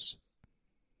inside of us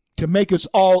to make us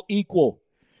all equal.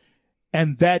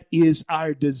 And that is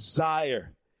our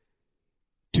desire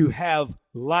to have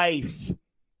life,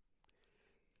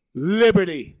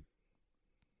 liberty,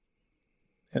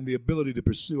 and the ability to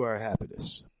pursue our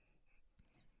happiness.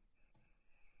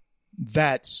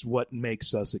 That's what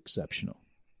makes us exceptional.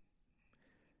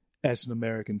 As an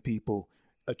American people,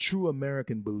 a true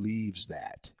American believes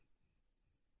that.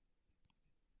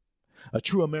 A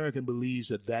true American believes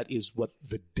that that is what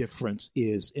the difference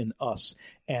is in us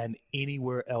and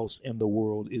anywhere else in the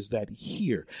world, is that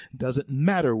here, doesn't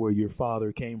matter where your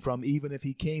father came from, even if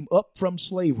he came up from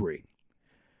slavery.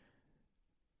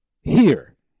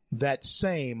 Here, that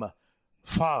same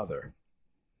father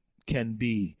can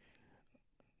be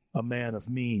a man of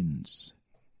means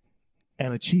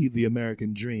and achieve the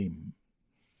American dream.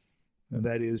 And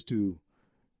that is to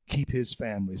keep his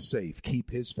family safe,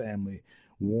 keep his family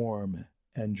warm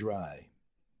and dry,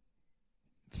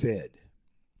 fed.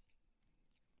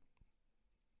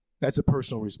 That's a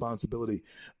personal responsibility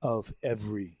of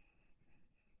every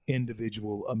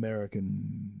individual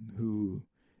American who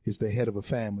is the head of a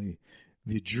family.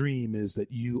 The dream is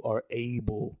that you are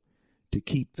able to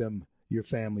keep them, your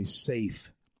family,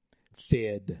 safe,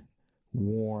 fed,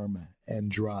 warm, and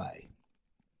dry.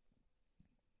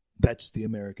 That's the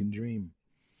American dream.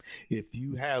 If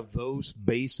you have those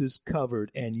bases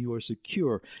covered and you are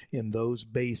secure in those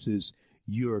bases,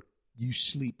 you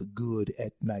sleep good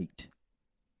at night.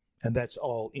 And that's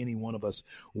all any one of us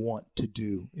want to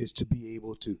do, is to be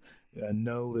able to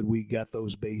know that we got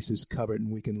those bases covered and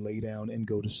we can lay down and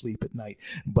go to sleep at night.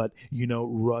 But,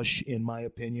 Rush, in my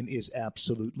opinion, is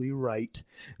absolutely right.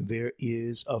 There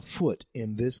is afoot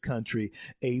in this country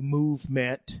a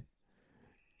movement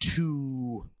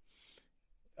to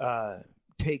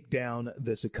take down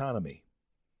this economy,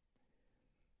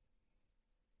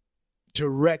 to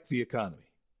wreck the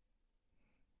economy,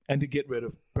 and to get rid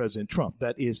of President Trump.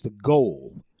 That is the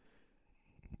goal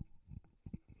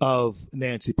of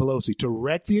Nancy Pelosi, to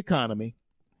wreck the economy.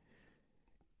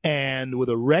 And with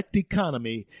a wrecked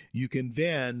economy, you can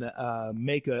then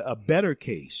make a better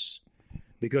case,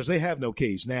 because they have no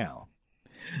case now.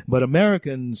 But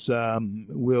Americans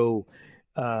will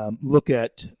look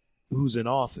at who's in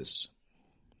office.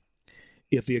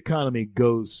 If the economy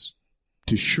goes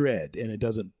to shred and it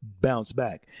doesn't bounce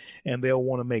back, and they'll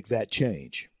want to make that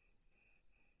change.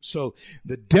 So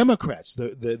the Democrats,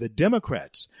 the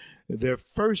Democrats, their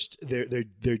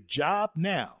job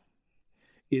now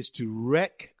is to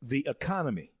wreck the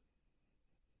economy.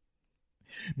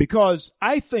 Because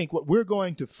I think what we're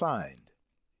going to find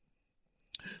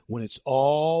when it's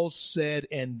all said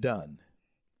and done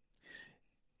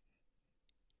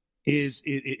is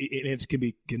it can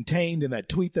be contained in that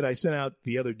tweet that I sent out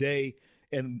the other day.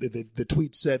 And the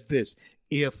tweet said this: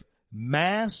 if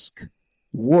masks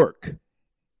work,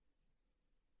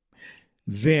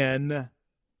 then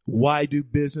why do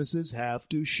businesses have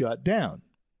to shut down?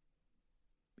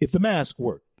 If the masks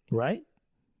work, right?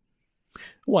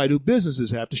 Why do businesses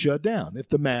have to shut down if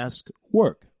the masks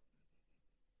work?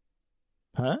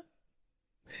 Huh?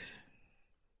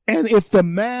 And if the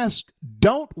masks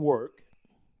don't work,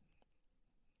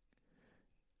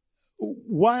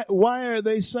 why are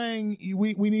they saying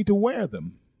we need to wear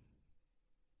them?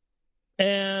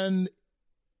 And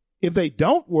if they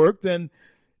don't work, then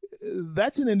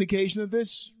that's an indication that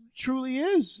this truly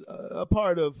is a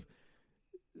part of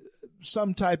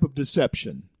some type of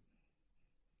deception.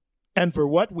 And for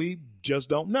what, we just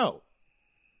don't know.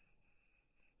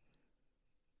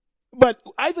 But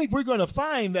I think we're going to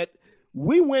find that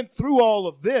we went through all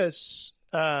of this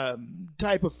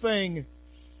type of thing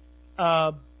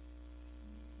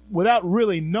without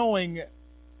really knowing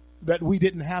that we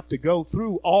didn't have to go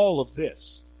through all of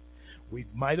this. We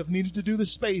might have needed to do the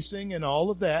spacing and all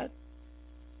of that.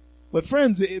 But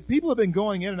friends, people have been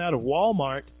going in and out of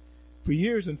Walmart for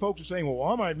years, and folks are saying, well,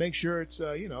 Walmart makes sure it's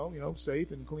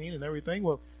safe and clean and everything.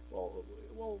 Well,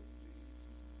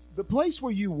 the place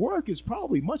where you work is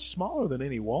probably much smaller than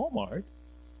any Walmart.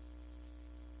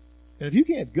 And if you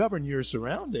can't govern your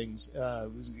surroundings,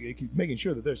 making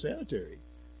sure that they're sanitary,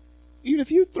 even if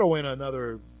you throw in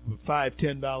another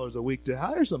 $5-10 a week to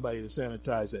hire somebody to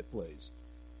sanitize that place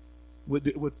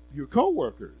with your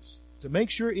coworkers to make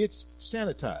sure it's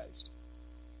sanitized.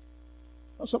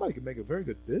 Well, somebody can make a very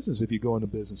good business if you go into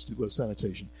business with a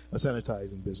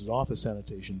sanitizing business, office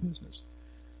sanitation business.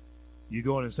 You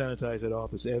go in and sanitize that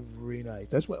office every night.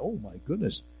 That's what, oh my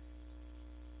goodness.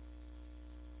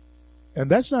 And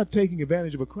that's not taking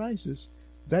advantage of a crisis.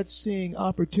 That's seeing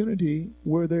opportunity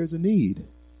where there's a need.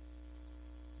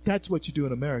 That's what you do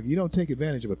in America. You don't take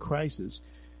advantage of a crisis.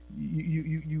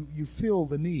 You fill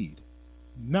the need,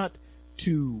 not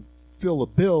to fill a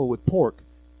bill with pork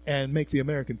and make the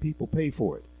American people pay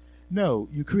for it. No,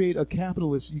 you create a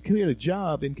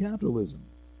job in capitalism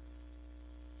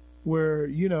where,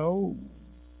 you're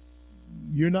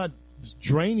not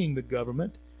draining the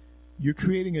government. You're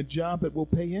creating a job that will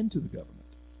pay into the government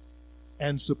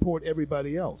and support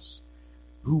everybody else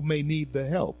who may need the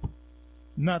help,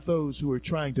 not those who are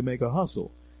trying to make a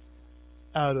hustle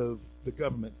out of the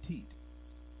government teat.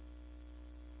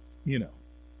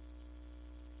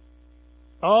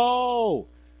 Oh,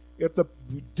 if the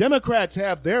Democrats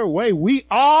have their way, we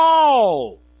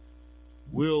all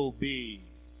will be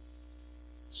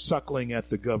suckling at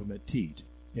the government teat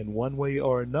in one way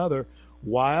or another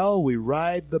while we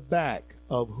ride the back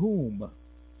of whom?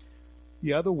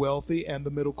 Yeah, the wealthy and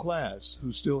the middle class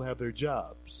who still have their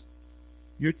jobs.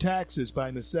 Your taxes,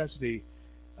 by necessity,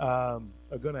 are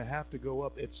going to have to go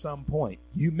up at some point.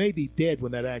 You may be dead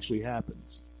when that actually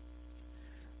happens.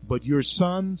 But your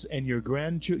sons and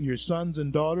your sons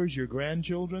and daughters, your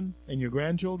grandchildren and your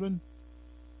grandchildren,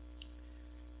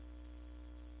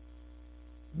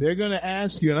 they're going to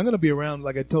ask you, and I'm going to be around,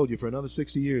 like I told you, for another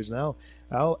 60 years now.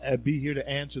 I'll be here to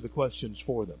answer the questions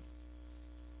for them.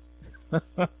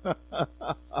 They're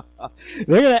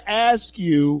going to ask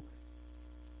you,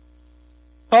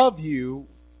 of you,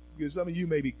 because some of you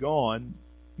may be gone,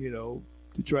 to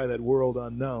try that world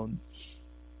unknown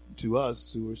to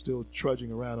us who are still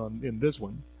trudging around in this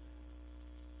one.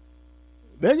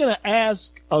 They're going to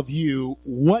ask of you,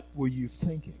 what were you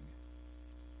thinking?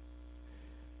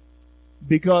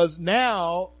 Because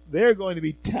now they're going to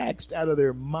be taxed out of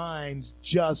their minds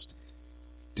just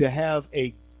to have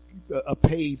a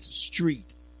paved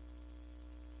street.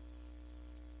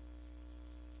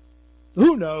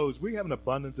 Who knows? We have an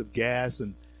abundance of gas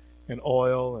and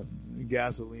oil and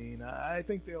gasoline. I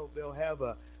think they'll have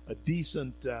a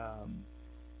decent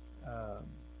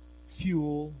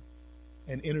fuel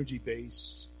and energy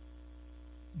base,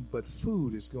 but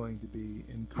food is going to be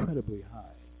incredibly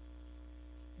high.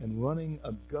 And running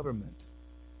a government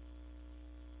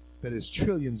that is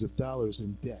trillions of dollars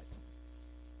in debt,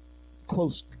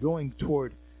 going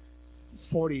toward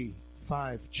 $45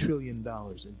 trillion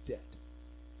in debt.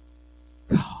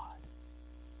 God,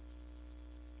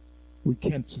 we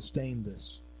can't sustain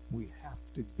this. We have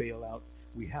to bail out.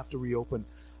 We have to reopen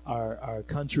our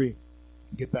country,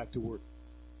 get back to work.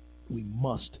 We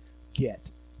must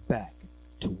get back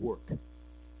to work. We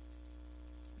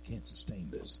can't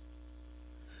sustain this.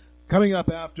 Coming up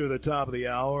after the top of the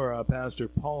hour, Pastor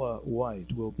Paula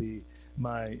White will be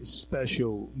my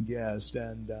special guest,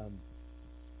 and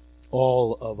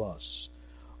all of us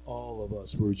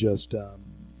were just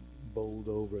bowled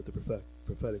over at the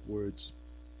prophetic words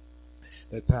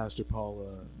that Pastor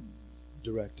Paula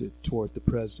directed toward the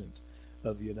President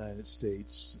of the United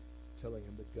States, telling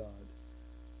him that God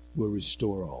will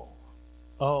restore all.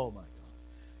 Oh, my God.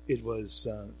 It was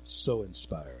so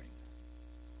inspiring.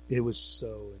 It was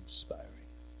so inspiring.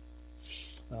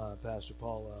 Pastor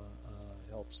Paula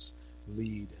helps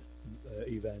lead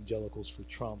Evangelicals for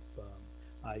Trump.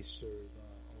 I serve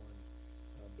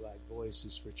on Black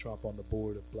Voices for Trump, on the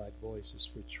board of Black Voices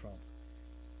for Trump,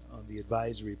 on the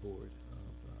advisory board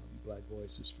of Black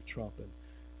Voices for Trump. And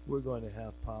we're going to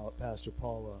have Pastor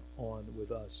Paula on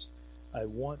with us. I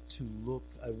want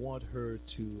her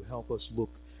to help us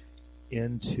look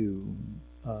into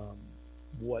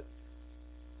what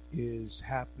is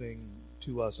happening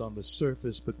to us on the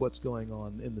surface, but what's going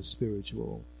on in the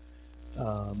spiritual.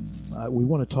 We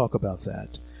want to talk about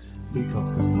that. We'll be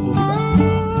back.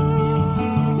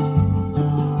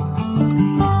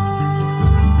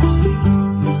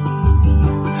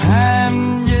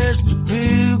 I'm just a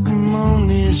pilgrim on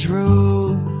this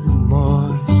road,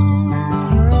 boys.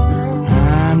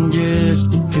 I'm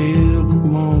just a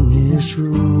pilgrim on this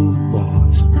road,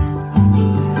 boys.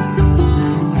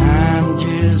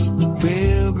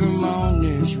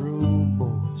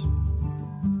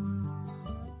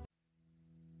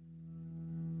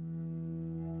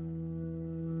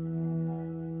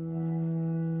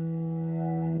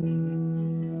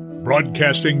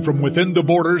 Broadcasting from within the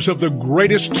borders of the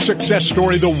greatest success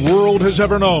story the world has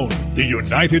ever known, the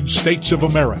United States of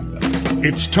America.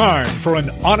 It's time for an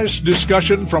honest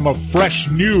discussion from a fresh,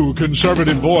 new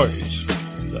conservative voice.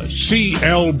 The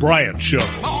CL Bryant Show.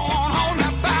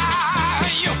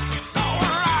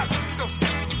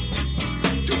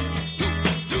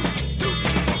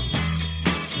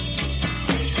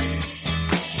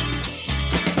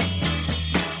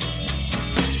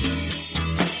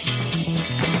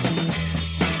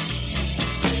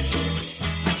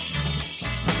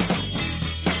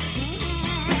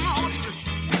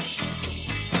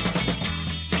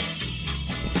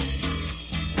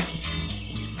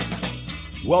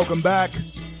 Welcome back.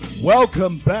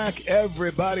 Welcome back,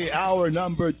 everybody. Hour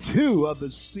number 2 of the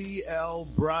CL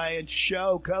Bryant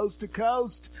Show, coast to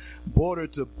coast, border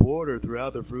to border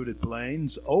throughout the fruited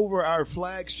plains, over our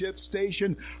flagship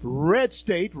station, Red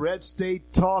State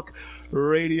Talk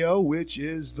Radio, which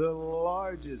is the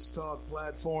largest talk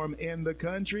platform in the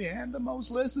country and the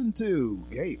most listened to.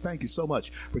 Hey, thank you so much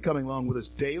for coming along with us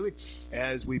daily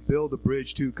as we build a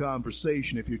bridge to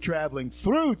conversation. If you're traveling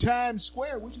through Times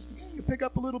Square, which is beginning to pick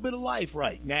up a little bit of life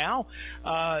right now,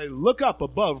 look up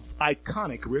above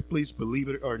iconic Ripley's, believe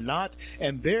it or not,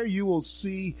 and there you will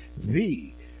see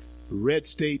the Red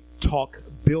State Talk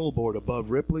billboard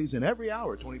above Ripley's. And every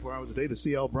hour, 24 hours a day, the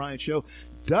CL Bryant Show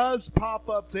does pop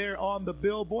up there on the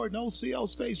billboard. No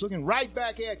CL's face looking right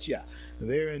back at you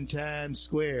there in Times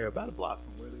Square, about a block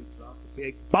from where they dropped the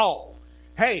big ball.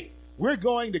 Hey, we're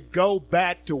going to go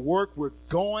back to work. We're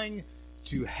going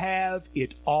to have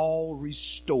it all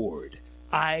restored.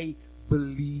 I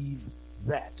believe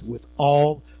that with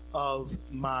all of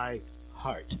my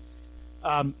heart.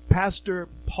 Pastor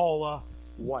Paula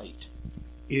White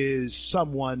is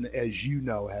someone, as you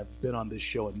know, have been on this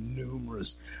show on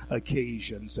numerous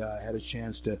occasions. I had a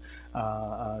chance to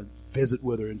visit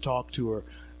with her and talk to her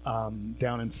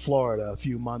down in Florida a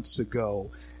few months ago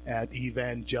at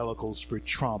Evangelicals for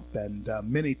Trump, and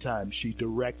many times she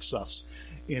directs us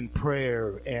in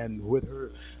prayer and with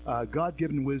her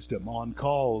God-given wisdom on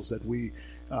calls that we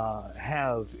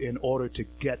have in order to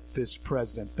get this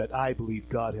president that I believe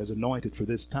God has anointed for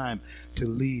this time to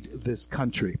lead this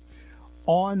country.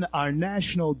 On our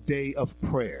National Day of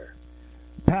Prayer,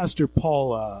 Pastor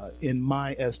Paula, in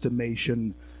my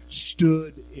estimation,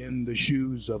 stood in the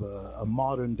shoes of a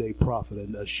modern-day prophet,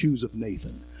 in the shoes of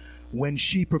Nathan, when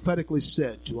she prophetically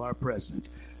said to our president,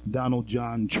 Donald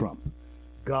John Trump,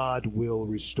 God will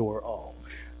restore all.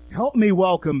 Help me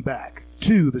welcome back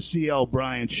to the CL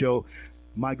Bryant Show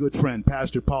my good friend,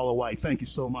 Pastor Paula White. Thank you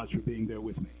so much for being there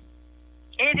with me.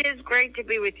 It is great to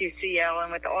be with you, CL,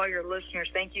 and with all your listeners.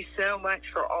 Thank you so much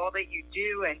for all that you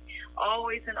do, and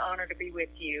always an honor to be with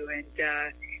you.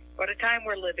 And what a time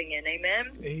we're living in.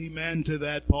 Amen? Amen to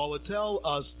that, Paula. Tell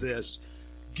us this.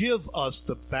 Give us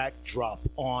the backdrop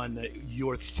on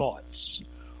your thoughts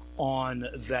on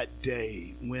that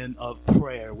day when of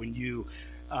prayer, when you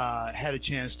had a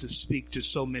chance to speak to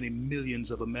so many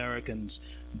millions of Americans,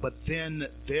 but then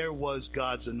there was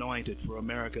God's anointed for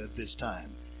America at this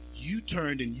time. You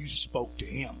turned and you spoke to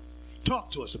him.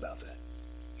 Talk to us about that.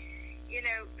 You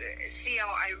know, CL,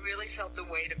 I really felt the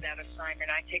weight of that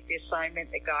assignment. I take the assignment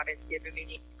that God has given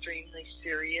me extremely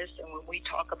serious. And when we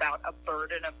talk about a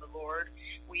burden of the Lord,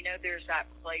 we know there's that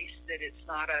place that it's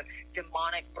not a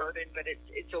demonic burden, but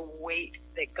it's a weight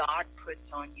that God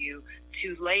puts on you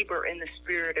to labor in the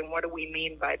Spirit. And what do we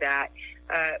mean by that?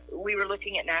 We were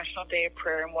looking at National Day of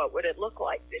Prayer, and what would it look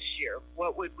like this year?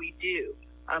 What would we do?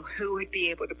 Who would be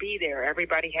able to be there?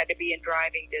 Everybody had to be in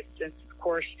driving distance. Of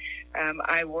course,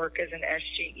 I work as an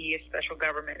SGE, a special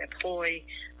government employee,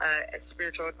 a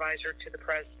spiritual advisor to the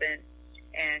president,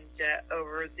 and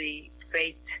over the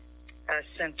faith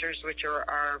centers, which are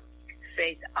our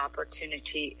faith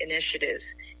opportunity initiatives.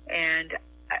 And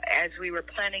as we were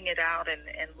planning it out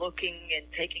and looking and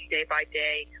taking day by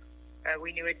day,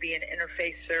 we knew it'd be an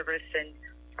interfaith service, and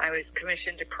I was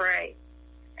commissioned to pray.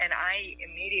 And I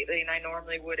immediately, and I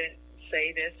normally wouldn't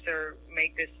say this or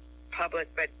make this public,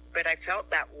 but I felt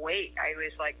that weight. I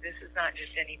was like, this is not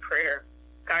just any prayer.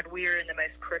 God, we are in the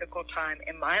most critical time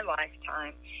in my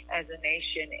lifetime as a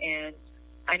nation, and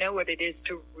I know what it is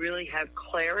to really have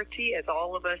clarity. As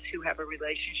all of us who have a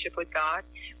relationship with God,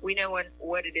 we know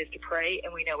what it is to pray,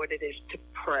 and we know what it is to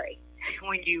pray.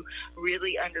 When you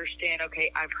really understand,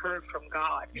 okay, I've heard from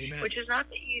God, Amen. Which is not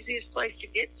the easiest place to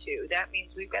get to. That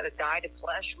means we've got to die to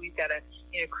flesh. We've got to,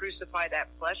 crucify that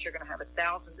flesh. You're going to have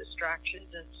 1,000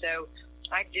 distractions. And so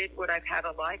I did what I've had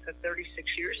a life of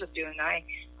 36 years of doing.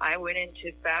 I went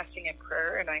into fasting and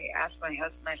prayer, and I asked my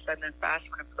husband, I said, I'm going to fast,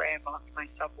 I'm going to pray, and locked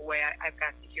myself away. I've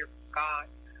got to hear from God.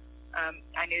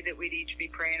 I knew that we'd each be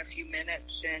praying a few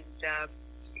minutes and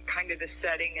kind of the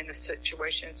setting and the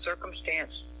situation and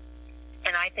circumstance.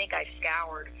 And I think I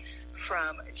scoured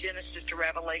from Genesis to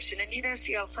Revelation. And, you know,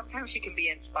 CL, sometimes you can be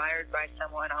inspired by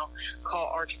someone. I'll call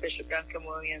Archbishop Duncan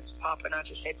Williams, pop, and I'll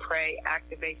just say, pray,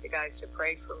 activate the guys to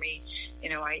pray for me. You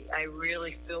know, I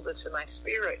really feel this in my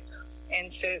spirit.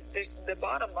 And so the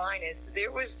bottom line is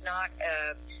there was not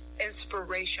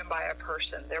inspiration by a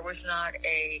person. There was not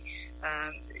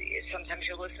sometimes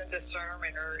you listen to a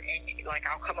sermon and like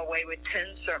I'll come away with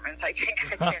 10 sermons. I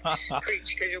think I can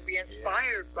preach because you'll be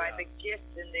inspired by the gift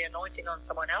and the anointing on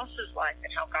someone else's life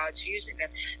and how God's using them.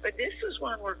 But this was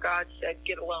one where God said,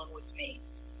 get alone with me.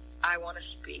 I want to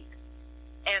speak.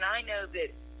 And I know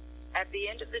that at the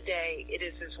end of the day, it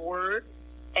is His Word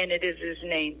and it is His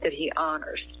name that He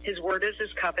honors. His Word is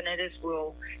His covenant, His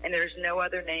rule, and there's no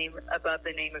other name above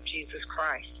the name of Jesus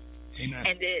Christ. Amen.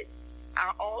 And that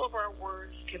all of our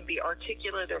words can be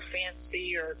articulate or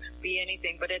fancy or be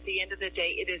anything, but at the end of the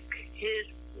day, it is His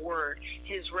Word,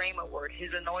 His Rhema Word,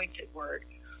 His anointed Word.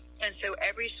 And so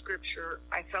every scripture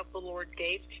I felt the Lord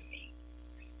gave to me.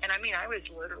 And I mean, I was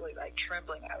literally like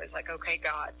trembling. I was like, okay,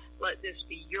 God, let this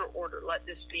be your order. Let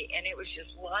this be. And it was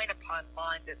just line upon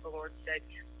line that the Lord said,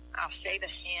 I'll say the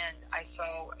hand. I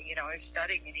saw, you know, I was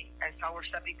studying and I saw where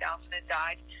 70,000 had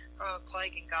died from a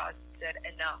plague, and God said,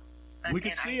 enough. We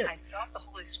could see it. I felt the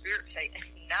Holy Spirit say,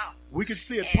 enough. We could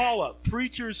see it. Paula,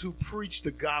 preachers who preach the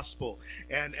gospel,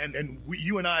 and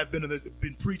you and I have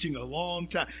been preaching a long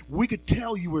time. We could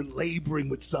tell you were laboring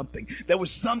with something. There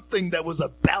was something that was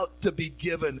about to be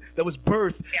given, that was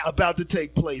birth about to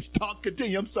take place.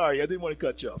 Continue. I'm sorry. I didn't want to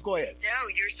cut you off. Go ahead. No,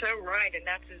 you're so right, and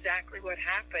that's exactly what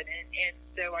happened. And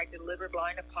so I delivered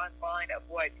line upon line of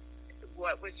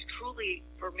what was truly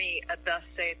for me a thus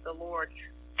saith the Lord.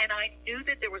 And I knew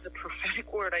that there was a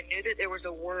prophetic word. I knew that there was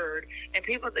a word. And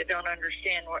people that don't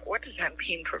understand, what does that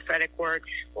mean, prophetic word?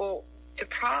 Well, to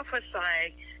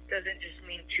prophesy doesn't just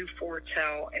mean to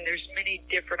foretell. And there's many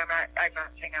different, I'm not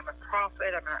saying I'm a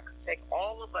prophet. I'm not saying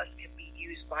all of us can be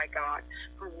used by God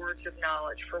for words of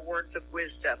knowledge, for words of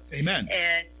wisdom. Amen.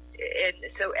 And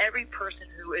so every person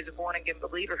who is a born-again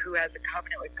believer who has a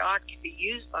covenant with God can be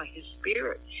used by His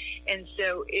Spirit. And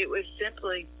so it was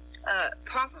simply...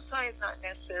 prophesy is not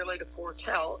necessarily to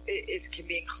foretell. It can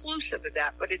be inclusive of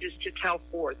that, but it is to tell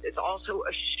forth. It's also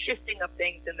a shifting of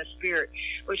things in the Spirit,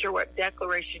 which are what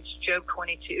declarations, Job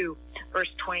 22,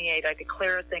 verse 28, I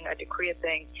declare a thing, I decree a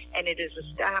thing, and it is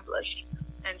established.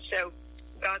 And so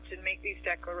God said, make these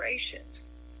declarations.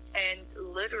 And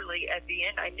literally at the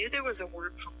end, I knew there was a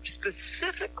word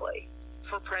specifically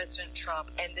for President Trump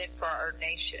and then for our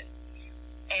nation.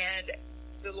 And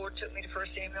the Lord took me to 1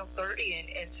 Samuel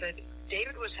 30 and said,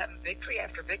 David was having victory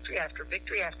after victory after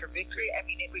victory after victory. I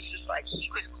mean, it was just like he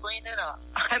was cleaning up.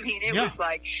 I mean, it was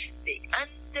like the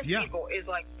undefeatable is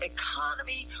like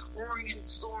economy roaring and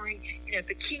soaring, you know,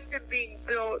 the kingdom being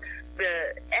built,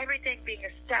 everything being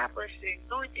established, the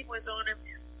anointing was on him.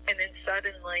 And then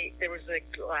suddenly there was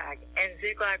Ziklag. And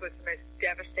Ziklag was the most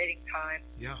devastating time,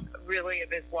 really, of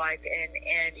his life.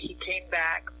 And he came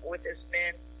back with his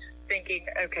men, thinking,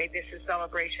 okay, this is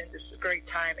celebration, this is a great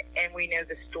time, and we know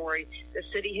the story. The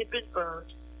city had been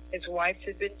burned, his wives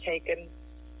had been taken,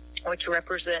 which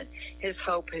represent his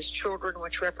hope, his children,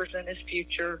 which represent his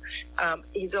future.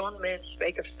 His own men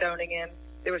spake of stoning him.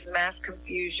 There was mass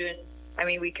confusion. I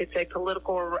mean, we could say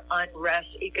political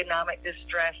unrest, economic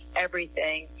distress,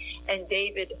 everything. And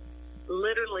David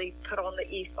literally put on the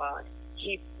ephod.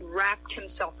 He wrapped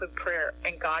himself in prayer,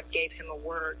 and God gave him a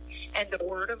word. And the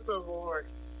word of the Lord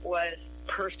was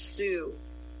pursue,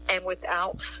 and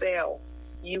without fail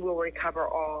you will recover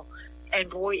all. And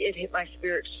boy, it hit my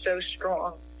spirit so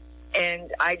strong.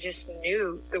 And I just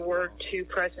knew the word to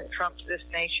President Trump, to this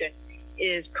nation,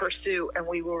 is pursue, and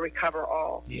we will recover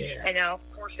all. And now,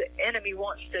 of course, the enemy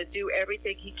wants to do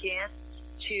everything he can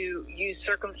to use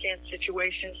circumstance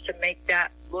situations to make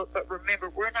that look. But remember,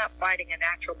 we're not fighting a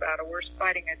natural battle. We're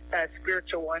fighting a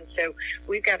spiritual one. So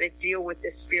we've got to deal with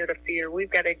this spirit of fear.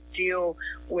 We've got to deal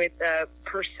with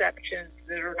perceptions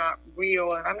that are not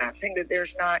real. And I'm not saying that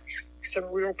there's not some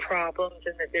real problems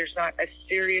and that there's not a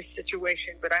serious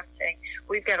situation, but I'm saying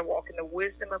we've got to walk in the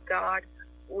wisdom of God.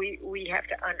 We have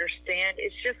to understand.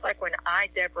 It's just like when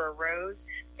Deborah arose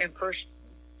in First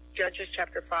Judges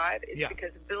chapter 5, it's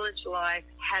because village life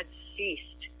had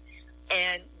ceased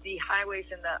and the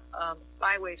highways and the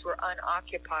byways were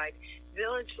unoccupied.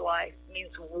 Village life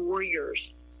means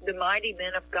warriors. The mighty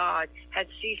men of God had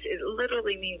ceased. It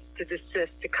literally means to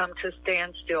desist, to come to a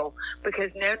standstill,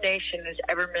 because no nation is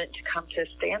ever meant to come to a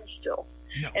standstill.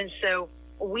 And so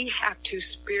we have to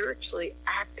spiritually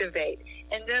activate.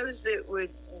 And those that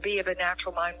would be of a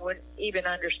natural mind wouldn't even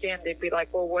understand. They'd be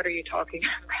like, well, what are you talking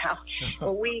about?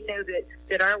 Well, we know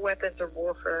that our weapons of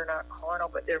warfare are not carnal,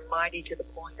 but they're mighty to the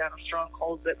pulling down of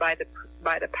strongholds, that by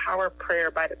the power of prayer,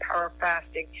 by the power of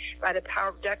fasting, by the power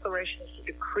of declarations and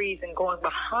decrees, and going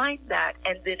behind that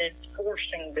and then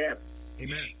enforcing them.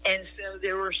 Amen. And so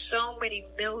there were so many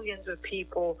millions of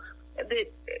people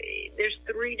that there's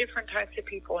three different types of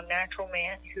people: a natural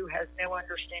man who has no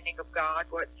understanding of God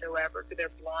whatsoever, they're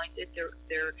blinded,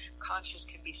 their conscience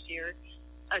can be seared.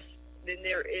 Then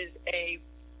there is a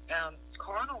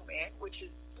carnal man, which is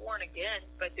born again,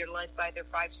 but they're led by their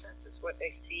five senses: what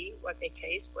they see, what they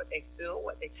taste, what they feel,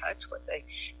 what they touch, what they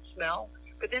smell.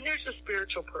 But then there's a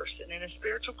spiritual person, and a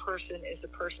spiritual person is a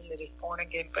person that is born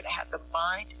again, but has a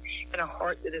mind and a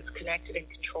heart that is connected and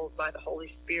controlled by the Holy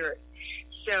Spirit.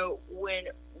 So when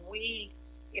we,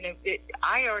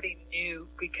 I already knew,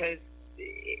 because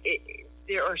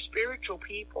there are spiritual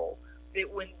people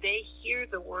that when they hear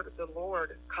the word of the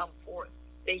Lord come forth,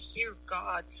 they hear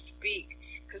God speak,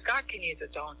 because God can use a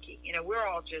donkey.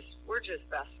 We're just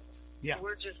vessels. Yeah.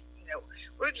 We're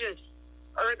just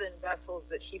earthen vessels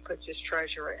that he puts his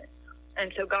treasure in.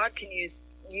 And so God can use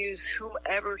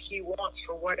whomever he wants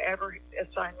for whatever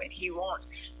assignment he wants.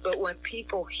 But when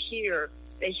people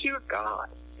they hear God.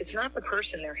 It's not the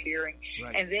person they're hearing.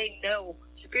 Right. And they know,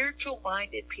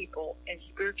 spiritual-minded people and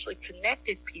spiritually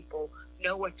connected people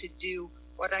know what to do,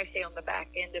 what I say on the back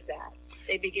end of that.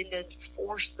 They begin to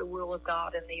enforce the will of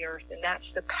God in the earth, and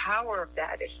that's the power of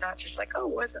that. It's not just like, oh,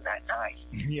 wasn't that nice?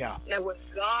 Yeah. No, when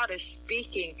God is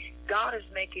speaking, God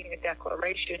is making a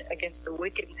declaration against the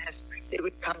wickedness that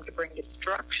would come to bring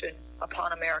destruction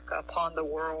upon America, upon the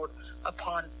world,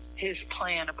 upon his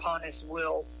plan, upon his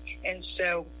will. And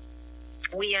so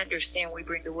we understand we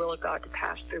bring the will of God to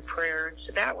pass through prayer. And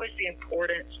so that was the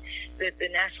importance, that the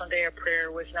National Day of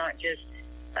Prayer was not just,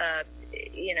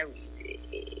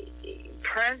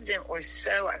 President was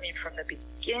so, from the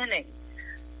beginning,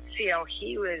 CL,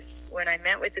 he was, when I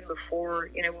met with him before,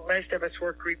 most of us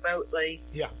worked remotely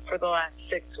for the last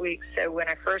 6 weeks. So when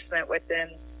I first met with him,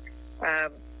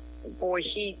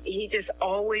 he just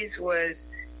always was,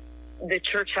 the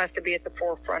church has to be at the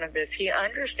forefront of this. He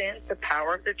understands the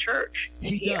power of the church.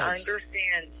 He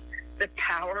understands the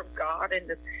power of God and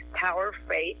the power of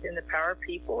faith and the power of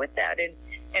people with that.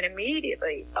 And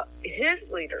immediately, his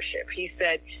leadership, he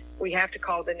said, we have to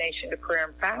call the nation to prayer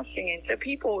and fasting. And so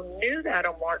people knew that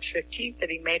on March 15th that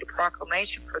he made a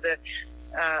proclamation for the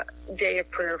day of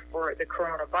prayer for the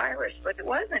coronavirus. But it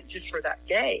wasn't just for that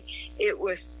day. It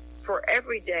was for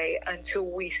every day until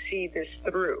we see this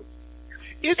through.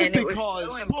 Is it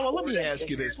because, Paula, let me ask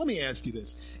you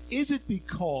this. Is it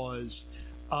because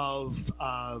of,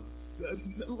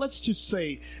 let's just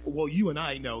say, well, you and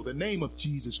I know the name of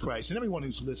Jesus Christ, and everyone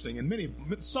who's listening,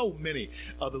 and so many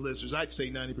of the listeners, I'd say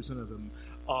 90% of them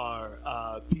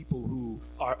are people who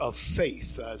are of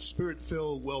faith,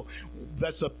 spirit-filled. Well,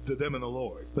 that's up to them and the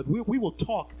Lord. But we will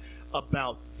talk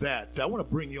about that. I want to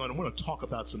bring you on. I want to talk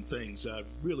about some things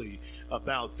really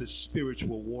about this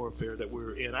spiritual warfare that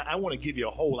we're in. I want to give you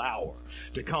a whole hour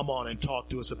to come on and talk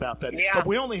to us about that. Yeah, but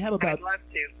we only have about... I'd love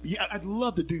to. Yeah, I'd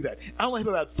love to do that. I only have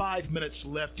about 5 minutes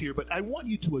left here, but I want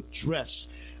you to address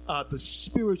the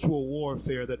spiritual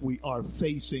warfare that we are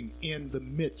facing in the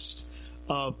midst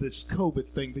of this COVID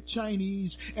thing. The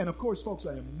Chinese, and of course, folks,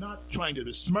 I am not trying to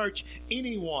besmirch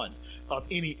anyone of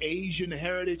any Asian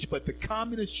heritage, but the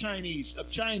communist Chinese of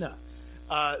China,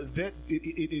 that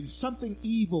it is something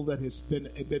evil that has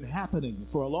been happening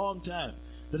for a long time,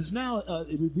 that is now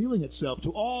revealing itself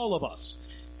to all of us.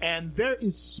 And there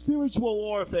is spiritual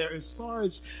warfare, as far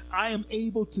as I am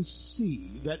able to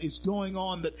see, that is going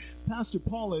on. That, Pastor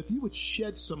Paula, if you would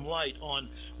shed some light on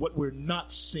what we're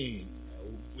not seeing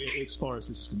as far as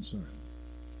this is concerned.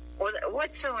 Well,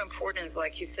 what's so important is,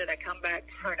 like you said, I come back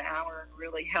for an hour and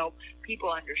really help people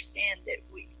understand that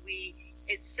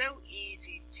it's so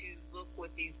easy to look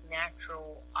with these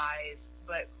natural eyes,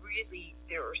 but really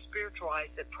there are spiritual eyes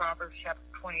that Proverbs chapter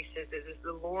 20 says it is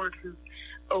the Lord who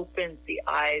opens the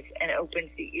eyes and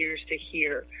opens the ears to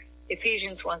hear.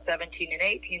 Ephesians 1:17 and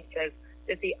 18 says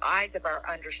that the eyes of our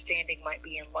understanding might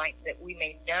be enlightened, that we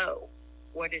may know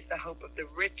what is the hope of the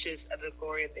riches of the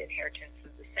glory of the inheritance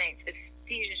of the saints.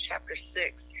 Ephesians chapter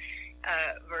 6,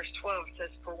 verse 12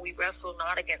 says, for we wrestle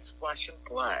not against flesh and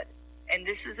blood. And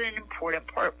this is an important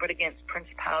part, but against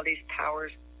principalities,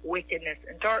 powers, wickedness,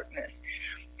 and darkness.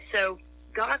 So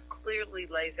God clearly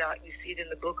lays out, you see it in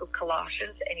the book of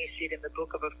Colossians and you see it in the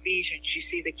book of Ephesians. You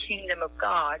see the kingdom of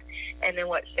God, and then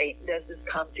what Satan does is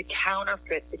come to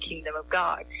counterfeit the kingdom of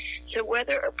God. So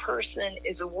whether a person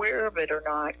is aware of it or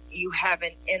not, you have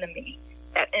an enemy.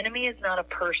 That enemy is not a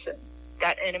person.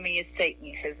 That enemy is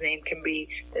Satan. His name can be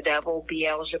the devil,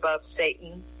 Beelzebub,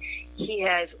 Satan. He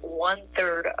has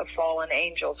 1/3 of fallen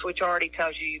angels, which already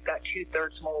tells you you've got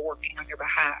 2/3 more working on your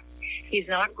behalf. He's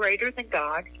not greater than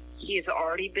God. He has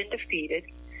already been defeated.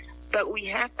 But we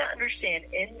have to understand,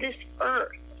 in this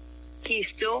earth, he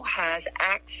still has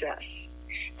access.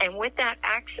 And with that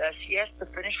access, yes, the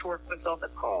finished work was on the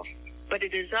cross, but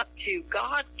it is up to,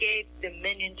 God gave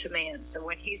dominion to man. So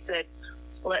when he said,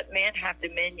 let man have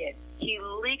dominion, he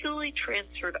legally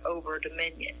transferred over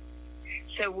dominion.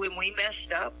 So when we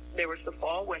messed up, there was the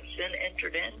fall. When sin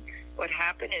entered in, what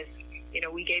happened is,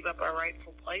 we gave up our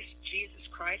rightful place. Jesus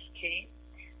Christ came,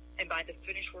 and by the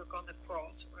finished work on the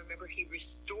cross, remember, he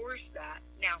restores that.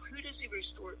 Now, who does he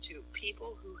restore it to?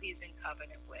 People who he's in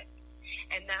covenant with.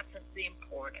 And that's the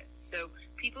importance. So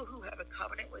people who have a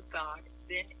covenant with God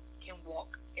then can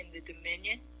walk in the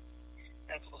dominion.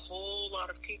 That's a whole lot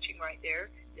of teaching right there.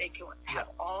 They can have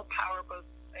all power, both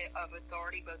of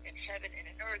authority, both in heaven and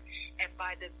in earth. And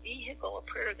by the vehicle of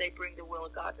prayer, they bring the will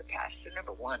of God to pass. So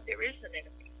number one, there is an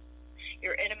enemy.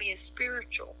 Your enemy is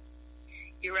spiritual.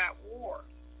 You're at war.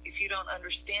 If you don't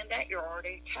understand that, you're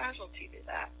already a casualty to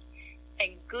that.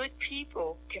 And good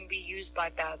people can be used by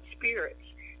bad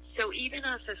spirits. So even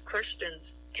us as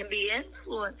Christians can be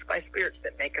influenced by spirits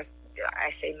that make us,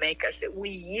 that we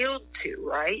yield to,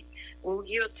 right? We'll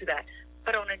yield to that.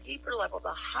 But on a deeper level,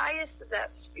 the highest of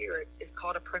that spirit is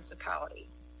called a principality.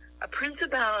 A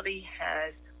principality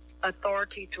has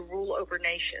authority to rule over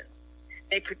nations.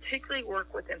 They particularly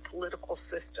work within political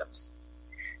systems.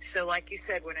 So like you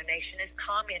said, when a nation is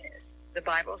communist, the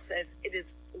Bible says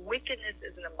wickedness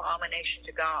is an abomination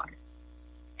to God.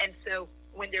 And so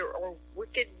when there are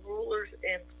wicked rulers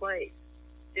in place,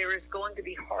 there is going to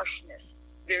be harshness.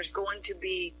 There's going to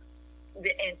be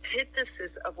the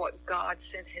antithesis of what God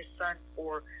sent his son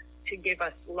for, to give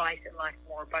us life and life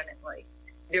more abundantly.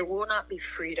 There will not be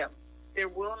freedom. There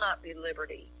will not be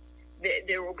liberty.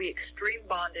 There will be extreme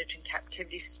bondage and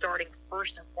captivity, starting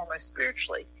first and foremost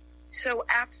spiritually. So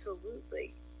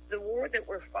absolutely, the war that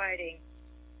we're fighting,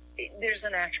 there's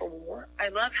an actual war. I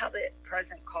love how the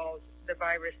president calls the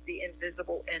virus the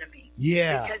invisible enemy.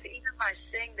 Yeah. Because even by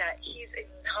saying that, he's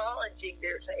acknowledging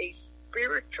there's a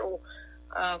spiritual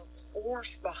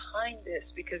force behind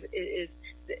this, because it is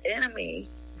the enemy.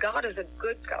 God is a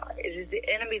good God. It is the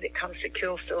enemy that comes to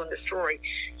kill, steal, and destroy.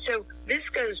 So this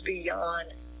goes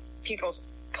beyond people's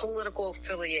political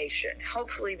affiliation.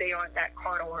 Hopefully they aren't that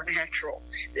carnal or natural.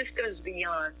 This goes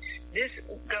beyond. This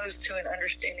goes to an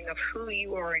understanding of who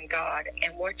you are in God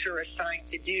and what you're assigned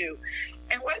to do.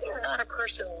 And whether or not a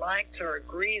person likes or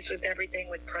agrees with everything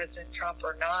with President Trump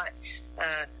or not,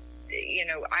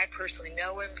 I personally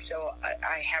know him, so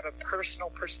I have a personal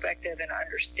perspective and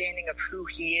understanding of who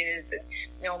he is, and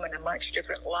know him in a much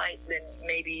different light than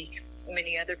maybe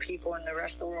many other people in the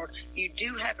rest of the world. You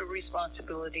do have a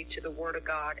responsibility to the Word of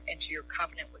God and to your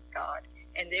covenant with God,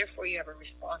 and therefore you have a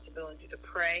responsibility to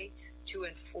pray, to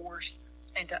enforce,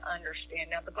 and to understand.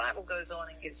 Now, the Bible goes on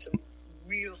and gives some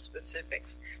real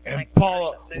specifics. And like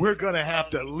Paula, we're going to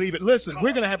have to leave it. Listen,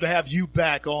 we're going to have you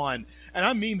back on, and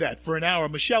I mean that, for an hour.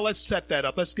 Michelle, let's set that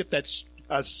up. Let's get that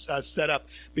set up,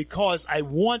 because I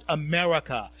want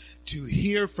America to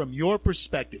hear from your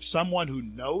perspective, someone who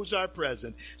knows our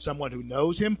president, someone who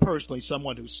knows him personally,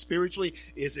 someone who spiritually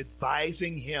is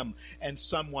advising him, and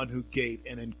someone who gave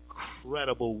an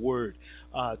incredible word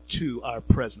to our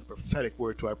president, prophetic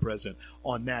word to our president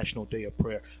on National Day of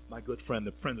Prayer. My good friend,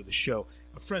 the friend of the show,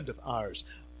 a friend of ours,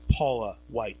 Paula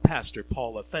White. Pastor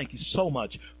Paula, thank you so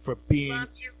much for being... Love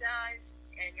you guys,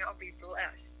 and y'all be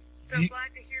blessed. So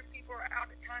glad to hear people are out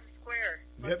at Times Square.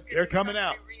 Yep, they're coming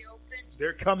out.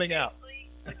 They're coming out.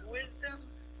 With wisdom,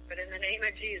 but in the name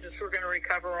of Jesus, we're going to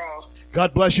recover all.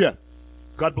 God bless you.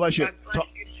 God bless you. God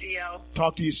bless you, CL.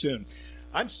 Talk to you soon.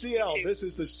 I'm CL. This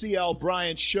is the CL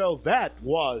Bryant Show. That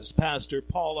was Pastor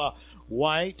Paula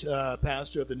White,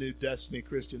 pastor of the New Destiny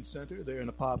Christian Center there in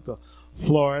Apopka,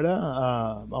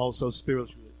 Florida. Also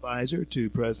spiritual advisor to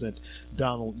President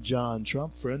Donald John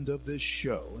Trump, friend of this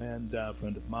show, and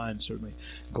friend of mine. Certainly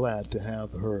glad to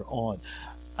have her on.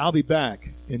 I'll be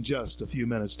back in just a few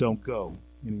minutes. Don't go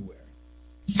anywhere.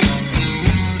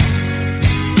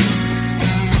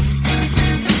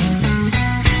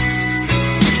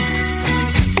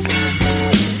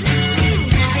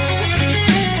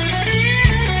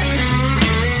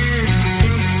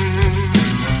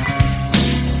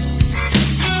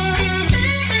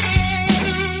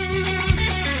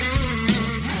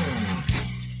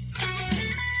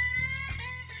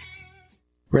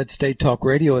 Red State Talk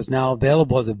Radio is now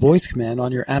available as a voice command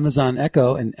on your Amazon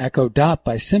Echo and Echo Dot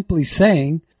by simply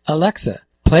saying, Alexa,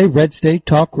 play Red State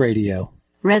Talk Radio.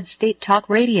 Red State Talk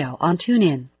Radio on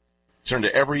TuneIn. Concern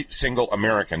to every single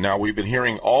American. Now, we've been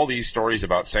hearing all these stories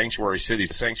about sanctuary cities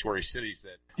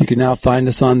that... You can now find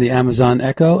us on the Amazon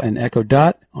Echo and Echo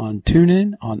Dot, on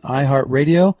TuneIn, on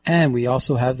iHeartRadio, and we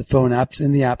also have the phone apps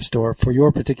in the App Store for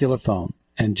your particular phone.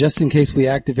 And just in case we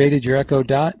activated your Echo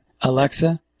Dot,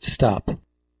 Alexa, stop.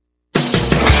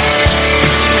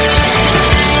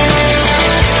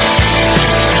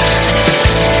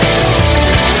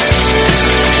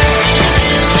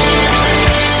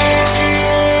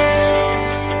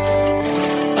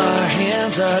 Our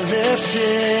hands are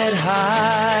lifted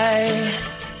high.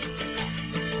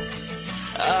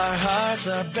 Our hearts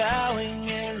are bowing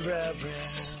in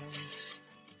reverence.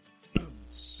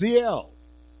 CL,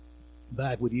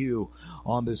 back with you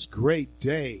on this great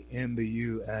day in the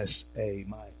USA.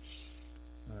 My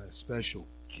special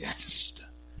guest.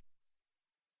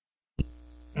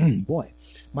 Boy,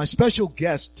 my special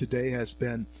guest today has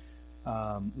been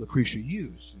Lucretia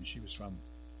Hughes, and she was from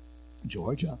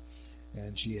Georgia,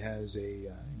 and she has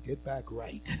a Get Back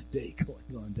Right Day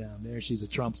going on down there. She's a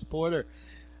Trump supporter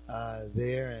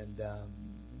there, and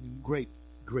great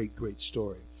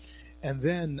story. And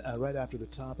then right after the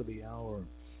top of the hour,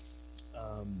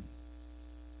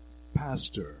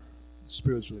 pastor,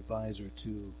 spiritual advisor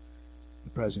to the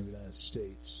President of the United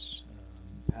States,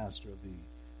 pastor of the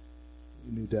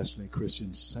New Destiny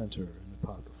Christian Center in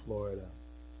Apopka, Florida,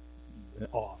 an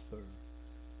author,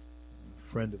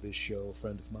 friend of this show,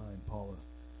 friend of mine, Paula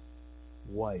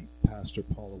White, Pastor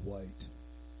Paula White,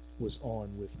 was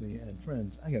on with me. And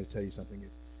friends, I got to tell you something.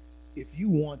 If you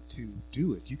want to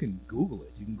do it, you can Google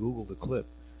it. You can Google the clip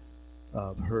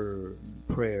of her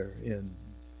prayer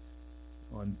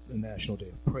on the National Day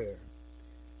of Prayer,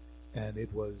 and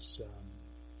it was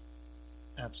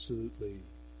absolutely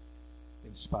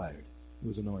inspired. It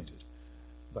was anointed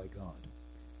by God,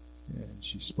 and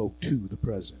she spoke to the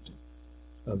President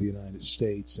of the United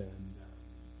States, and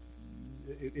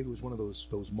it was one of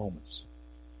those moments.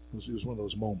 It was one of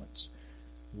those moments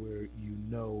where you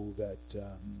know that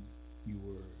you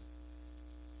were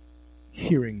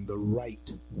hearing the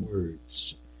right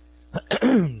words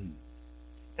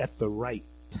at the right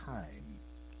time,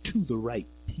 to the right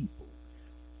people,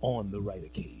 on the right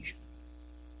occasion.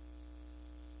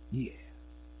 Yeah.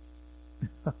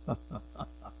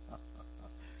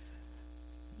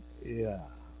 Yeah.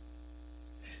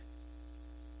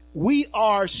 We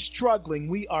are struggling,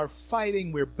 we are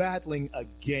fighting, we're battling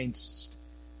against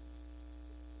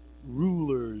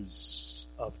rulers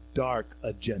of dark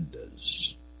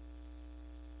agendas.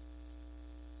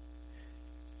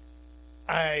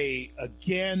 I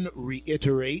again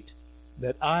reiterate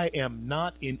that I am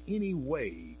not in any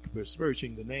way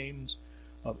besmirching the names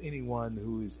of anyone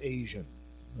who is Asian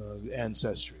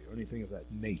ancestry or anything of that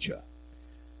nature.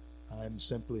 I'm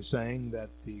simply saying that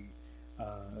the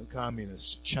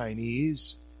communist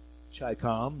Chinese,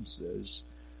 Chi-Coms, as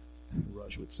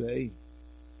Rush would say,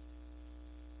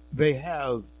 they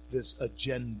have this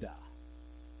agenda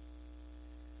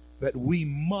that we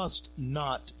must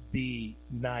not be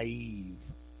naive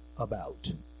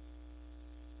about.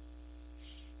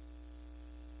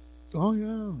 Oh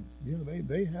yeah,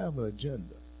 they have an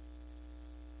agenda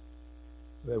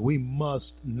that we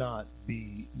must not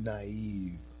be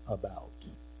naive about.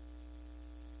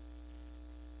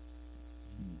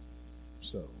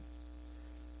 So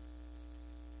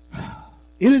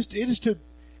it is to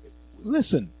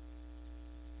listen.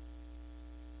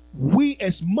 We,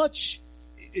 as much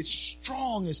as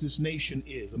strong as this nation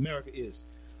is, America is,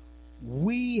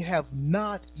 we have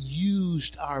not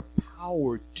used our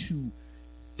power to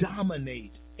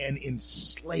dominate and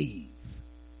enslave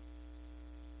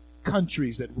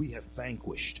countries that we have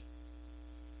vanquished.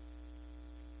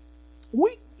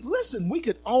 We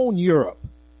could own Europe.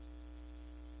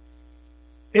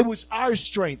 It was our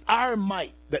strength, our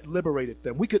might that liberated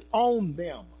them. We could own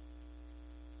them.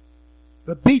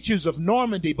 The beaches of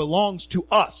Normandy belongs to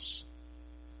us.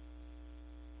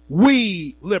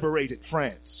 We liberated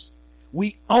France.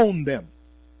 We own them.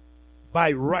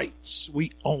 By rights,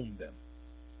 we own them.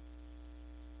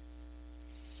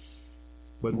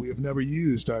 But we have never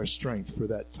used our strength for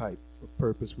that type of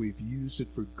purpose. We've used it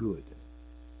for good,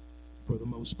 for the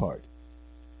most part.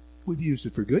 We've used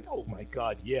it for good. Oh my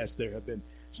God, yes, there have been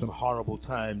some horrible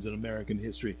times in American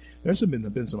history. There's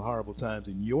been some horrible times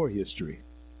in your history.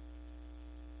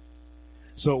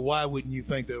 So why wouldn't you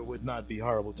think there would not be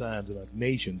horrible times in a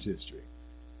nation's history?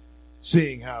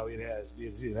 Seeing how it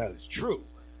is true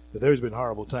that there's been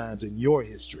horrible times in your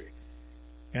history.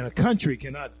 And a country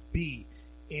cannot be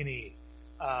any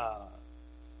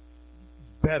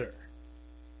better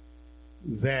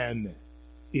than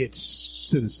its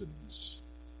citizens,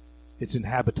 its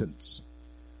inhabitants.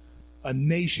 A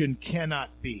nation cannot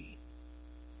be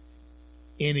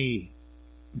any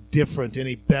different,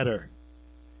 any better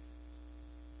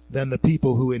than the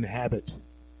people who inhabit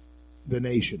the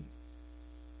nation.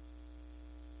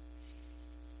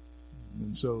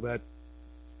 And so that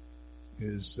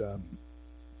is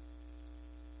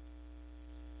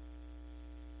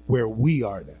where we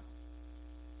are now.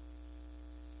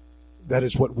 That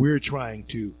is what we're trying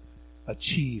to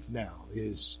achieve now,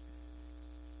 is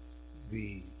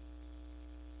the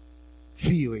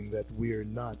feeling that we're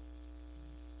not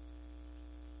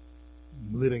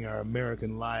living our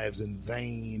American lives in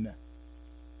vain.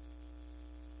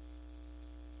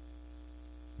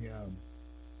 Yeah,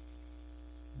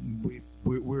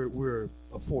 we're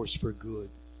a force for good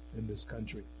in this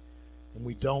country, and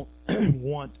we don't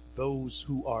want those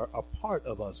who are a part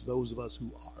of us, those of us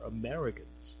who are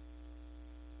Americans,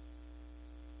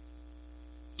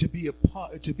 to be a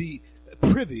part, to be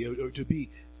privy, or to be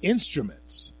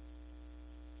instruments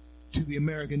to the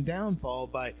American downfall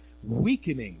by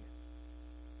weakening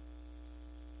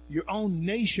your own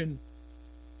nation,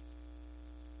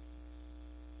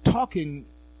 talking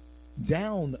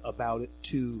down about it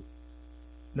to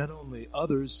not only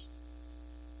others,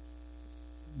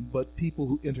 but people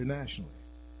who internationally.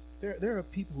 There are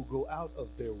people who go out of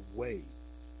their way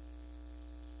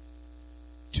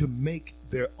to make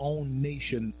their own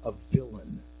nation a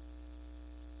villain,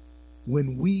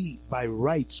 when we, by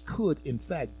rights, could, in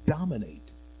fact,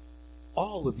 dominate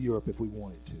all of Europe if we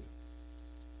wanted to.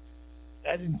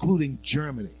 That including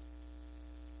Germany.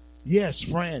 Yes,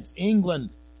 France, England.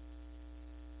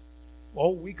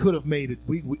 Oh, we could have made it.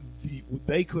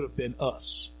 They could have been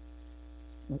us.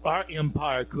 Our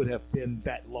empire could have been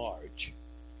that large.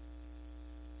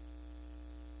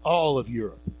 All of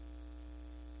Europe.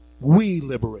 We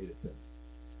liberated them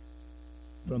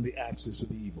from the axis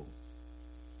of evil,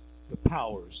 the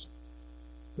powers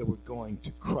that were going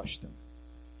to crush them.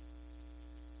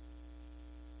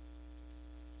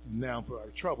 Now, for our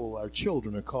trouble, our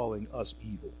children are calling us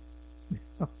evil.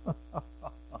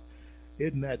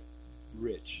 Isn't that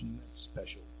rich? Isn't that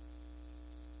special?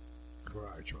 For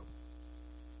our trouble.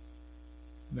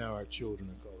 Now our children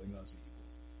are calling us evil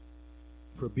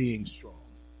for being strong.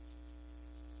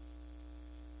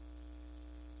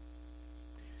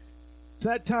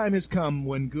 That time has come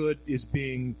when good is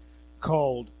being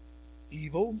called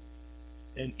evil,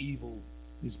 and evil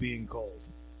is being called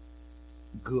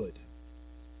good.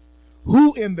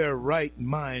 Who in their right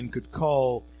mind could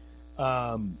call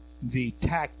the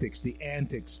tactics, the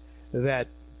antics that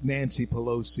Nancy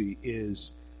Pelosi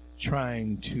is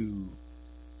trying to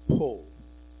pull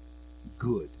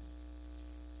good?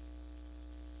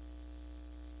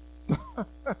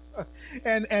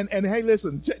 and hey,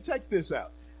 listen, check this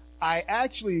out. I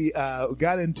actually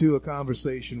got into a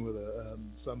conversation with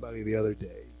somebody the other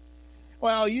day.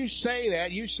 Well, you say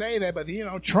that, but you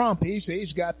know, Trump,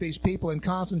 he's got these people in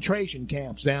concentration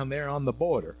camps down there on the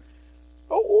border.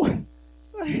 Oh,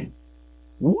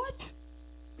 what?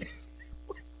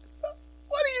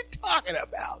 What are you talking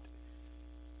about?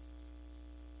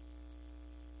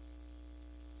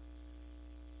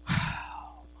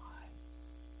 Oh, my.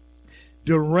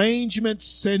 Derangement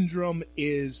syndrome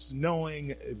is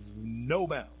knowing no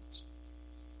bounds.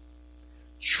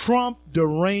 Trump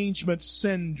derangement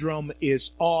syndrome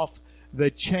is off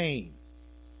the chain.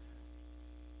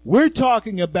 We're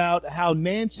talking about how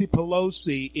Nancy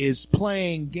Pelosi is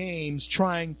playing games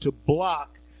trying to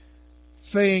block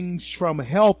things from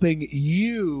helping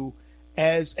you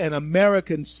as an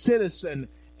American citizen,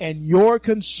 and your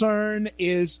concern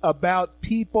is about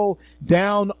people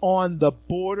down on the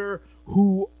border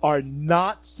who are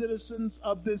not citizens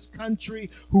of this country,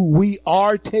 who we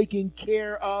are taking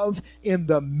care of in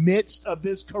the midst of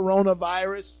this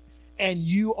coronavirus, and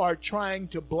you are trying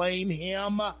to blame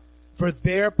him for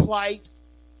their plight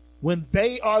when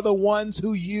they are the ones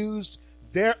who used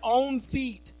their own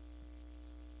feet,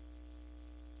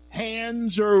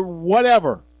 hands, or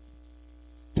whatever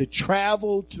to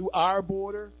travel to our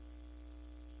border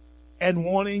and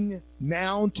wanting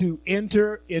now to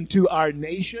enter into our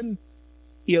nation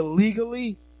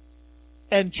illegally,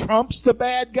 and Trump's the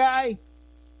bad guy?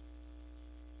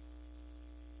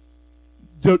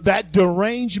 That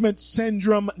derangement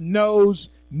syndrome knows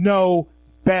no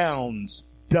bounds,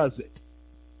 does it?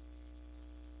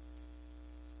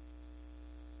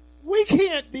 We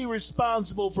can't be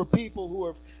responsible for people who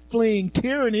are fleeing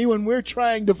tyranny when we're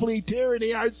trying to flee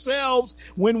tyranny ourselves,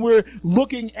 when we're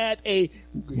looking at a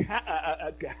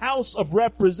House of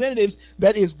Representatives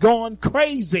that is gone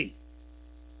crazy,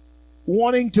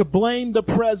 wanting to blame the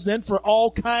president for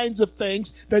all kinds of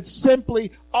things that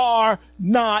simply are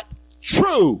not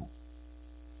true.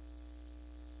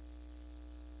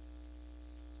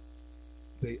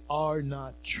 They are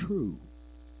not true.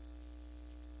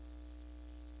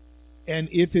 And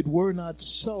if it were not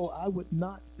so, I would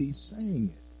not be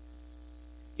saying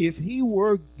it. If he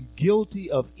were guilty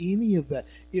of any of that,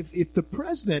 if the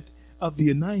president of the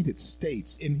United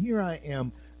States, and here I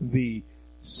am, the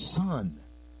son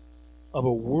of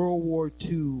a World War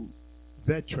II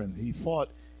veteran, he fought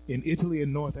in Italy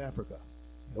and North Africa.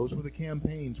 Those were the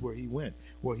campaigns where he went,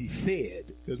 where he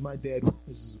fed, because my dad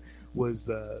was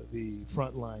the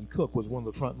frontline cook, was one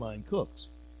of the frontline cooks.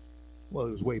 Well,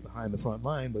 he was way behind the front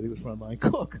line, but he was frontline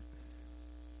cook.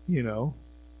 You know,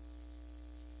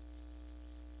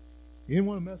 he didn't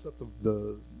want to mess up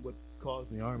the what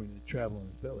caused the army to travel on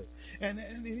his belly. And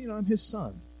you know, I'm his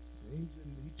son. He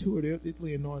toured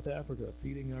Italy and North Africa,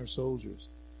 feeding our soldiers.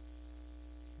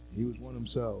 He was one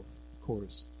himself, of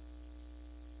course.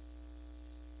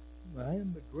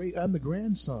 I'm the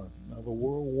grandson of a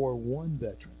World War I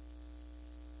veteran.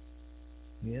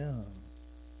 Yeah.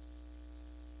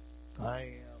 I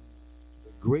am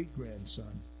the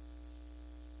great-grandson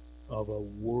of a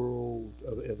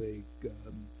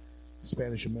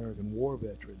Spanish-American War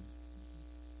veteran.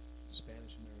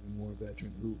 Spanish-American War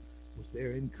veteran who was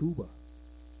there in Cuba,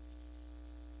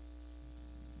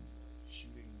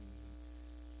 shooting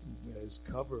as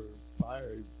cover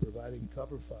fire, providing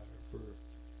cover fire for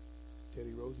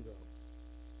Teddy Roosevelt.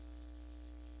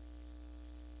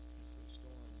 They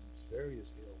stormed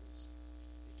various hills.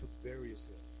 They took various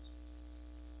hills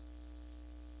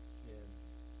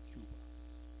in Cuba.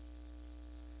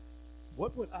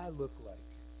 What would I look like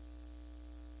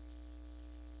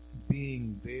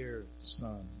being their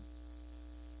son?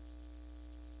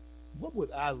 What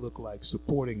would I look like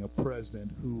supporting a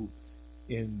president who,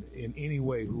 in any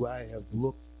way, who I have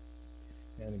looked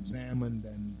and examined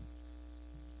and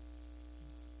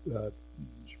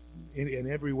in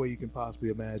every way you can possibly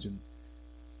imagine,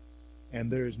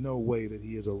 and there is no way that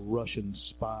he is a Russian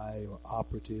spy or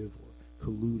operative or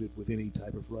colluded with any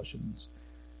type of Russians.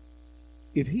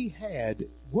 If he had,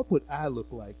 what would I look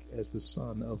like as the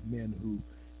son of men who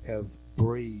have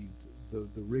braved the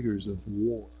rigors of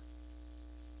war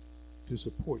to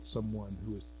support someone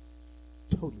who is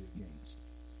totally against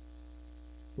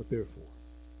what they're for?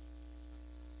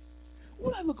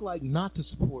 What would I look like not to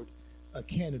support a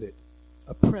candidate,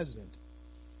 a president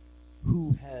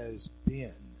who has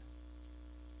been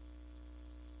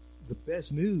the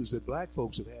best news that black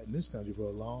folks have had in this country for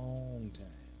a long time?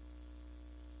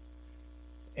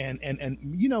 And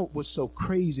you know what's so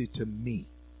crazy to me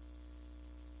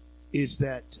is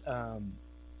that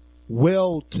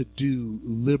well-to-do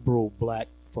liberal black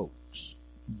folks,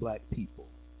 black people,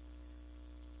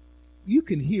 you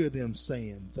can hear them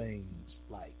saying things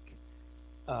like,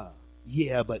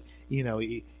 yeah, but, you know,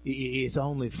 it's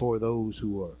only for those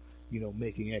who are, you know,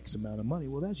 making X amount of money.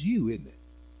 Well, that's you, isn't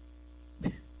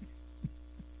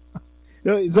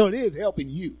it? So it is helping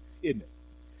you, isn't it?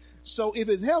 So if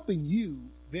it's helping you,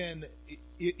 then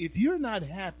if you're not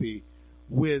happy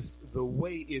with the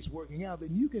way it's working out,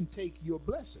 then you can take your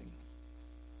blessing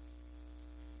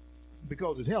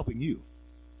because it's helping you.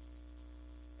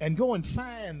 And go and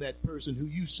find that person who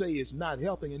you say is not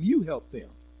helping and you help them.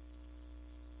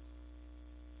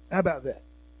 How about that?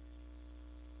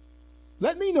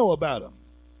 Let me know about them.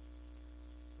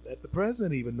 Let the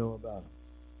president even know about them.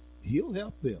 He'll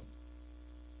help them.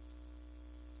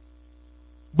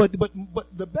 But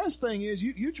the best thing is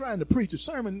you're trying to preach a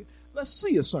sermon. Let's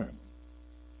see a sermon.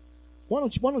 Why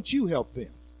don't you help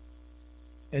them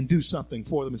and do something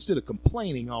for them instead of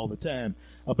complaining all the time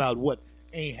about what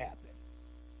ain't happening?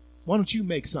 Why don't you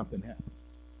make something happen?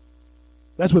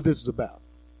 That's what this is about.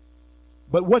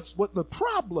 But what the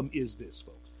problem is this,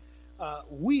 folks.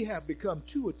 We have become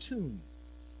too attuned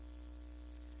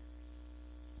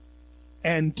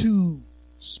and too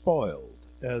spoiled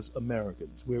as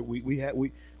Americans.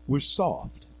 We're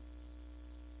soft.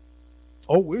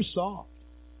 Oh, we're soft.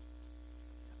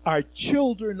 Our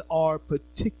children are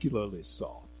particularly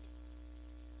soft.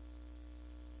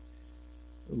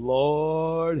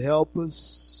 Lord help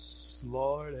us.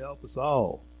 Lord help us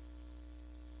all.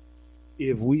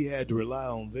 If we had to rely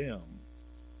on them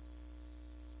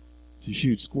to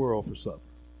shoot squirrel for supper.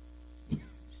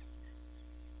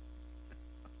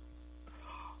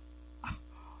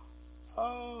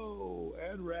 Oh,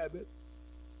 and rabbit.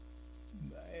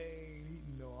 I ain't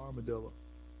eating no armadillo.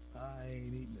 I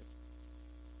ain't eating it.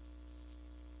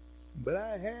 But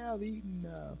I have eaten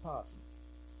possum.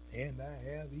 And I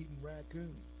have eaten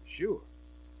raccoon. Sure.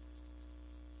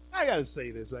 I got to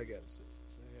say this. I had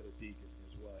a deacon,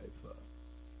 his wife,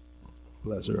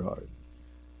 bless her heart,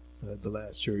 at the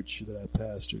last church that I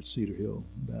pastored, Cedar Hill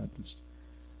Baptist,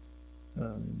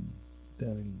 down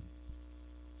in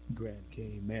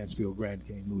Mansfield, Grand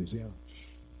Cane, Louisiana.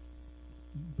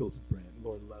 Built a brand. The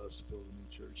Lord allowed us to build a new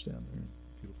church down there.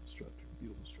 Beautiful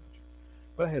structure.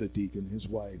 But I had a deacon, his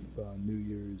wife, New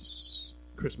Year's,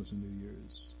 Christmas and New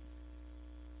Year's,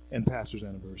 and pastor's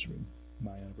anniversary,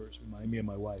 my anniversary, me and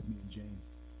my wife, me and Jane,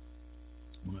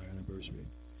 on our anniversary.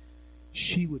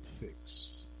 She would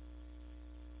fix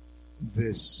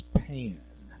this pan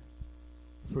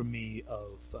for me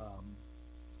of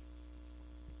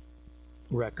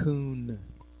raccoon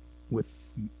with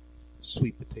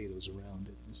sweet potatoes around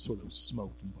it, it's sort of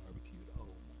smoked and barbecued. Oh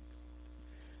my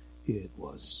God, it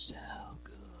was so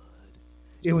good.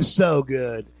 It was so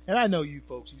good. And I know you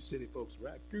folks, you city folks,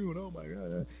 raccoon, oh my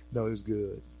God. No, it was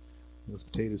good. Those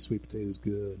potatoes, sweet potatoes,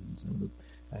 good. And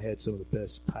I had some of the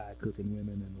best pie cooking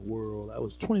women in the world. I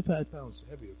was 25 pounds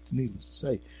heavier, needless to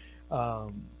say,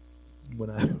 when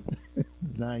I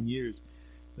 9 years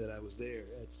that I was there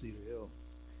at Cedar Hill.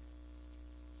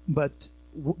 But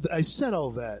I said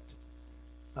all that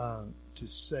to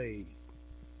say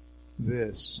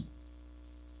this,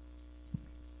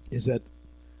 is that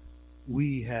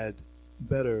we had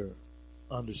better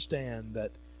understand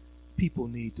that people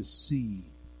need to see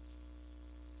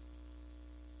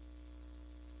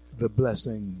the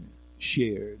blessing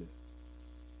shared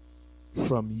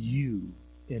from you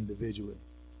individually.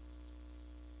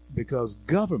 Because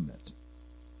government,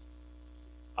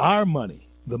 our money,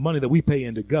 the money that we pay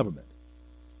into government,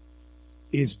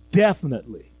 is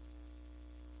definitely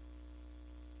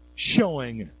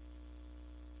showing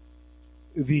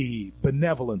the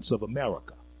benevolence of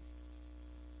America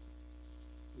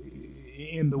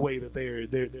in the way that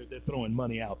they're throwing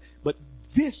money out. But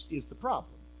this is the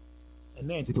problem. And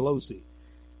Nancy Pelosi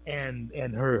and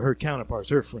her counterparts,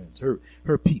 her friends,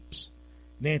 her peeps,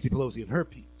 Nancy Pelosi and her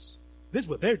peeps, this is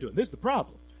what they're doing. This is the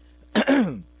problem.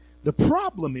 The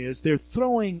problem is they're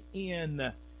throwing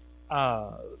in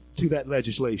to that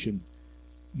legislation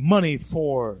money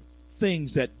for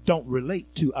things that don't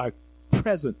relate to our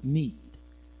present need.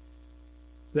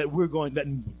 That we're going, that,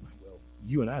 well,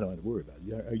 you and I don't have to worry about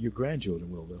it. Your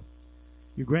grandchildren will, though.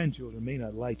 Your grandchildren may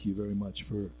not like you very much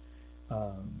for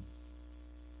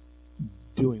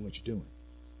doing what you're doing.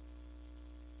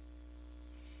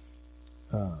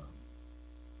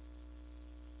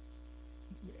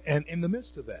 And in the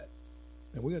midst of that,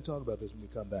 and we're going to talk about this when we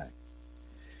come back,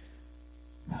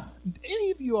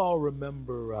 any of you all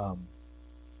remember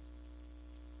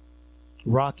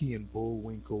Rocky and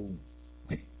Bullwinkle?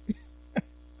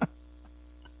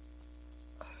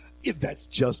 That's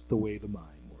just the way the mind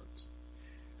works.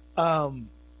 My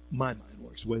mind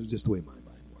works. Well, just the way my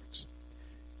mind works.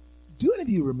 Do any of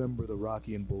you remember the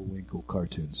Rocky and Bullwinkle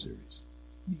cartoon series?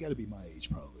 You got to be my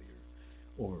age, probably,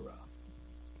 or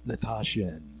Natasha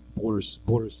and Boris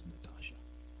and Natasha.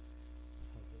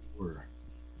 They were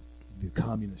the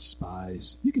communist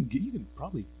spies. You can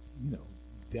probably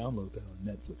download that on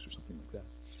Netflix or something like that.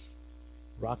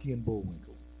 Rocky and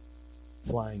Bullwinkle,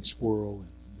 flying squirrel,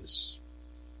 and this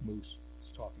moose,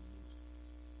 this talking moose.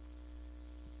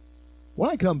 When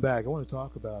I come back, I want to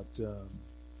talk about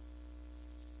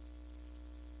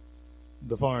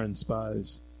the foreign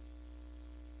spies,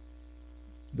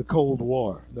 the Cold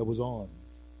War that was on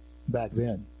back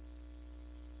then,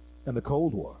 and the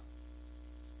Cold War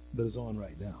that is on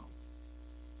right now.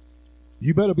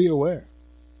 You better be aware.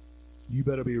 You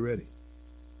better be ready.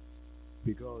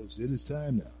 Because it is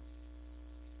time now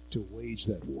to wage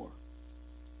that war.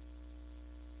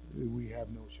 We have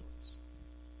no choice.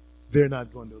 They're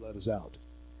not going to let us out.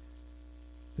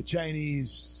 The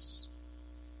Chinese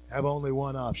have only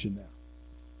one option now.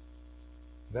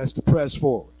 That's to press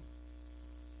forward.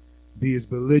 Be as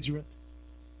belligerent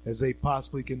as they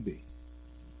possibly can be.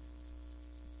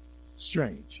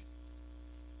 Strange.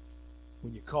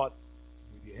 When you're caught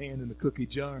with your hand in the cookie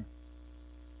jar,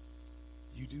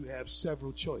 you do have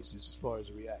several choices as far as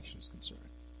the reaction is concerned.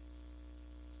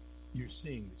 You're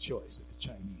seeing the choice that the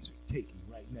Chinese are taking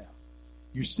right now.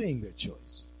 You're seeing their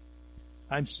choice.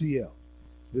 I'm CL.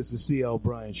 This is the CL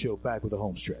Bryant Show, back with the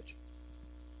home stretch.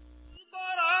 You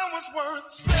thought I was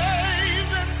worth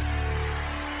saving,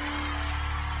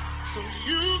 so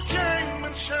you came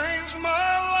and changed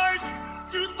my life.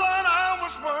 You thought I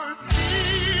was worth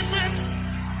keeping,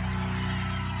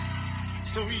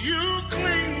 so you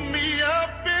cleaned me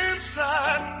up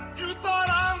inside.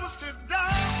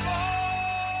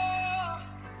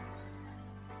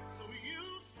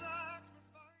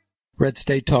 Red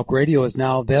State Talk Radio is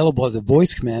now available as a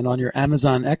voice command on your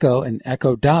Amazon Echo and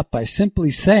Echo Dot by simply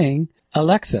saying,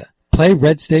 Alexa, play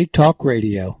Red State Talk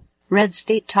Radio. Red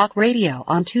State Talk Radio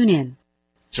on TuneIn.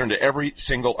 Concern to every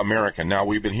single American. Now,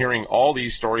 we've been hearing all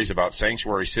these stories about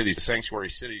sanctuary cities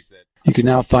that... You can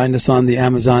now find us on the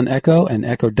Amazon Echo and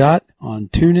Echo Dot, on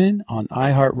TuneIn, on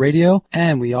iHeartRadio,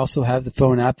 and we also have the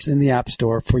phone apps in the App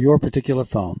Store for your particular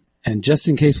phone. And just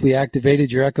in case we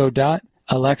activated your Echo Dot,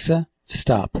 Alexa,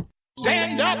 stop.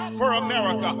 Stand up for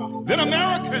America. Then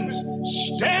Americans,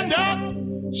 stand up,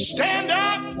 stand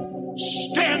up,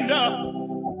 stand up.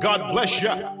 God bless you.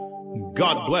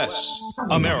 God bless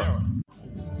America.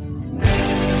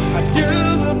 I do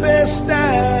the best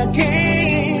I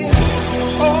can,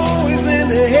 always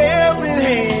lend a helping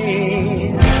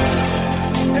hand,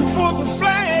 and for the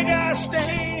flag I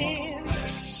stand.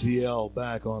 CL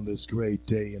back on this great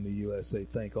day in the USA.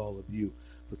 Thank all of you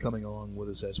for coming along with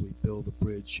us as we build the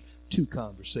bridge to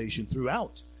conversation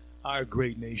throughout our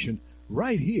great nation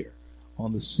right here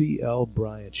on the CL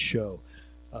Bryant Show.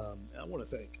 I want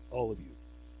to thank all of you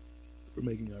for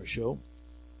making our show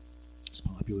as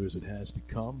popular as it has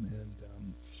become, and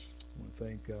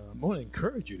I want to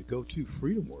encourage you to go to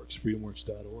FreedomWorks,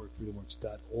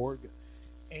 freedomworks.org,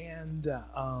 and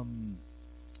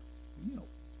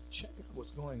check out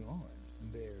what's going on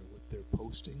there with their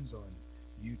postings on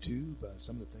YouTube.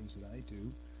 Some of the things that I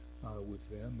do with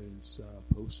them is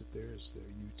post it there as their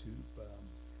YouTube, and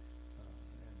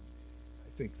I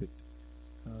think that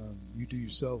you do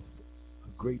yourself a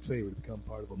great favor to become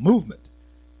part of a movement.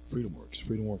 FreedomWorks,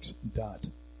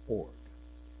 freedomworks.org.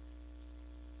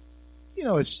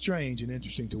 It's strange and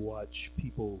interesting to watch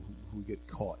people who get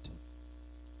caught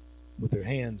with their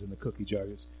hands in the cookie jar.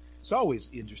 It's always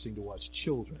interesting to watch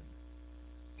children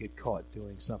get caught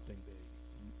doing something they're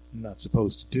not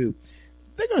supposed to do.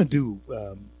 They're going to do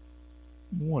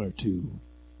one or two,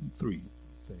 three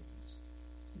things.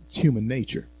 It's human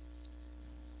nature.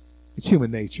 It's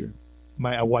human nature.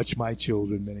 I watch my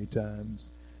children many times.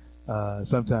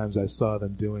 Sometimes I saw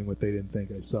them doing what they didn't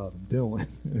think I saw them doing.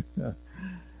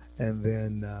 And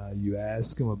then you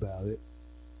ask them about it.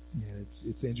 And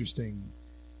it's interesting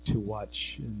to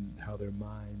watch and how their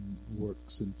mind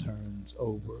works and turns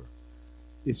over.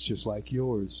 It's just like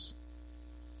yours.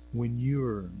 When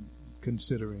you're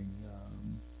considering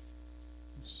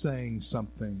saying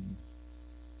something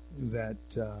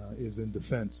that is in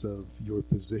defense of your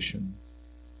position,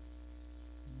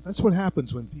 that's what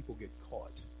happens when people get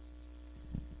caught.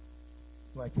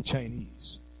 Like the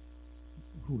Chinese,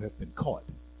 who have been caught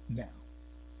now.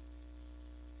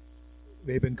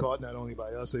 They've been caught not only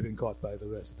by us, they've been caught by the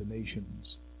rest of the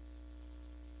nations.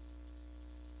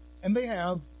 And they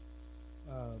have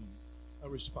a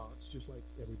response, just like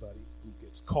everybody who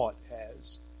gets caught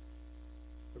has.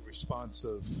 A response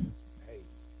of, hey,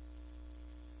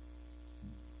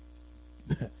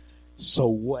 so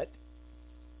what?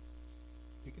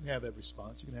 You can have that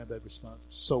response. You can have that response.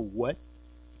 So what?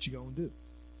 What you gonna do?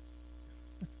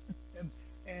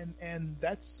 and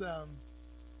that's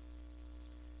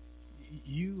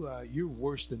you're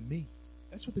worse than me.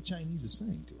 That's what the Chinese are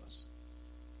saying to us.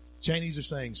 Chinese are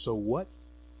saying, so what?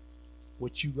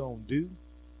 What you gonna do?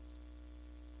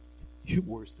 You're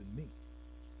worse than me.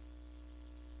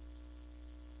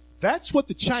 That's what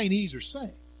the Chinese are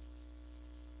saying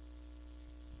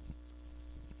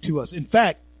to us. In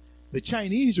fact, the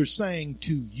Chinese are saying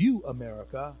to you,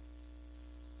 America,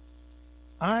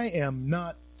 I am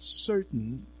not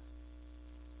certain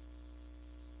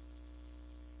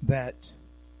that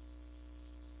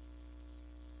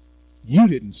you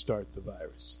didn't start the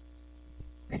virus.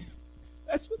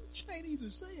 That's what the Chinese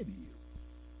are saying to you.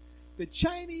 The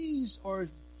Chinese are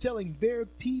telling their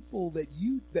people that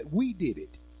we did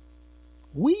it.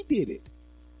 We did it.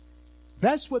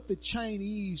 That's what the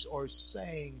Chinese are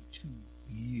saying to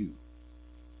you.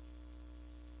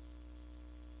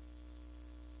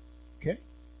 Okay?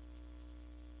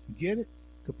 Get it?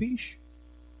 Capiche?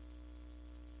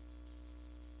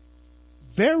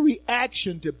 Their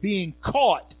reaction to being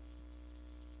caught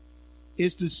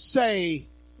is to say,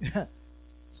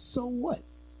 so what?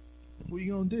 What are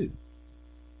you going to do?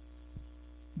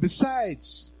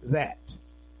 Besides that,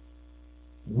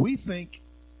 we think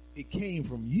it came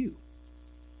from you,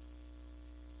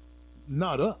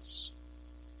 not us.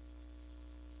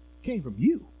 It came from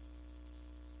you.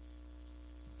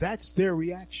 That's their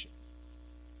reaction.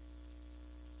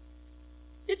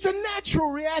 It's a natural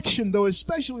reaction, though,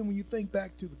 especially when you think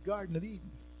back to the Garden of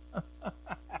Eden.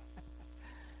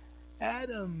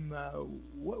 Adam,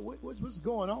 what's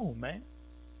going on, man?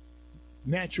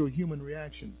 Natural human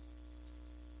reaction.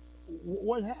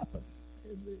 What happened?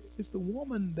 It's the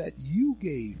woman that you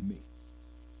gave me.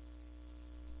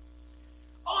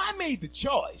 Oh, I made the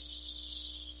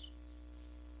choice.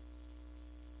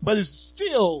 But it's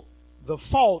still the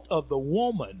fault of the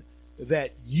woman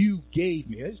that you gave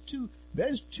me.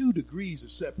 There's 2 degrees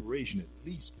of separation at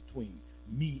least between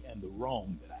me and the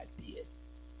wrong that I did.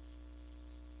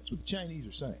 That's what the Chinese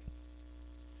are saying.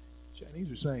 The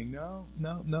Chinese are saying, no.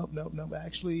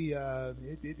 Actually,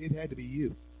 it had to be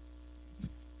you.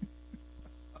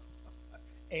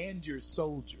 And your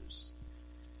soldiers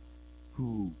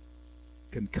who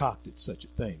concocted such a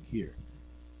thing here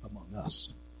among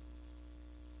us.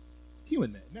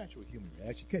 Natural human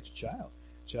reaction. Catch a child.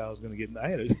 Child's going to get. I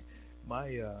had I'm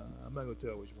not going to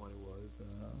tell which one it was,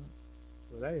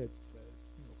 but I had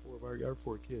 4 of our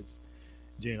 4 kids.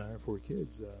 Jay and I are 4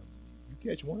 kids. You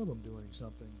catch one of them doing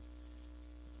something,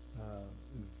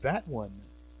 that one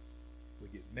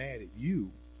would get mad at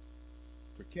you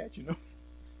for catching them.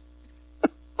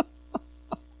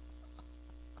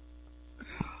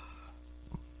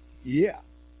 Yeah.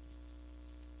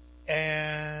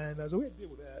 And so we had to deal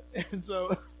with that. And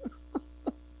so,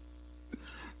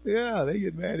 yeah, they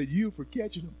get mad at you for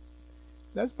catching them.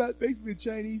 That's about basically the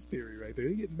Chinese theory right there.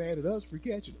 They get mad at us for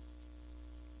catching them.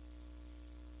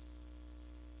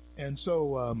 And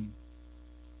so,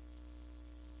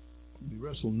 we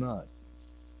wrestle not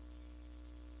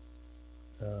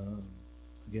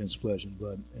against flesh and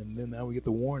blood. And then now we get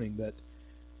the warning that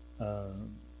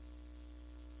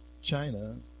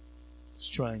China is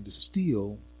trying to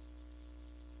steal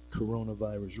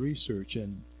coronavirus research,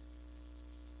 and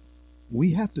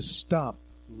we have to stop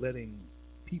letting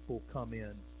people come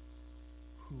in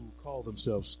who call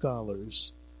themselves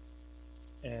scholars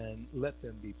and let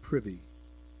them be privy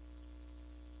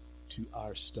to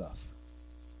our stuff.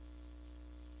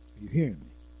 Are you hearing me?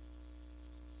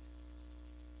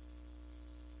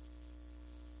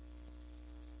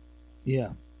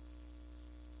 Yeah.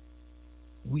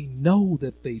 We know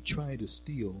that they try to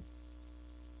steal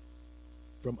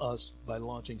from us by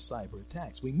launching cyber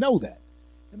attacks. We know that.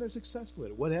 And they're successful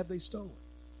at it. What have they stolen?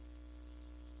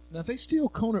 Now, if they steal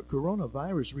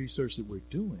coronavirus research that we're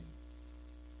doing,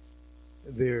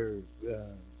 their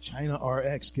China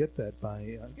RX, get that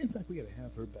by... in fact, we got to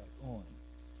have her back on.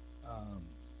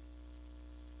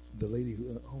 The lady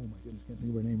who... oh, my goodness, can't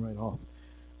think of her name right off.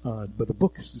 But the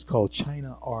book is called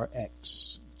China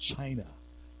RX. China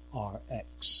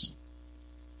RX.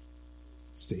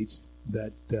 States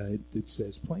that it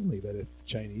says plainly that if the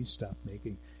Chinese stop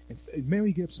making... and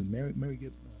Mary Gibson...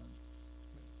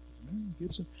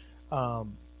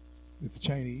 if the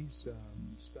Chinese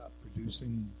stop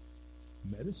producing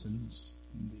medicines,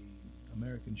 the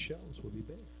American shelves will be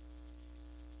bare.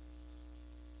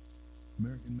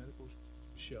 American medical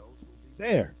shelves will be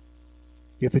bare.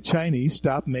 If the Chinese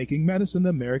stop making medicine, the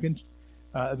American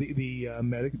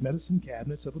medicine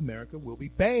cabinets of America will be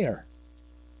bare.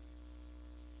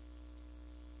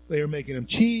 They are making them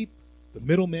cheap. The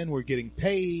middlemen were getting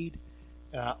paid.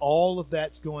 All of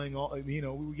that's going on. We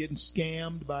were getting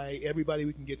scammed by everybody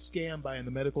we can get scammed by in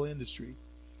the medical industry.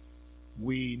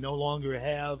 We no longer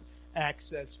have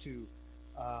access to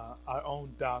our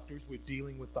own doctors. We're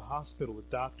dealing with the hospital. The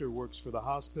doctor works for the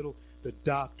hospital. The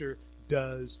doctor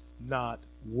does not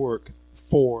work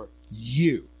for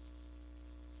you.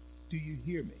 Do you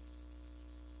hear me?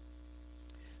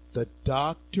 The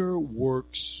doctor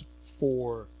works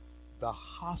for the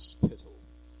hospital.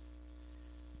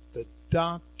 The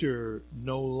doctor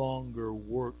no longer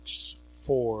works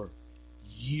for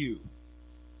you.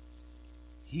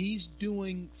 He's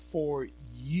doing for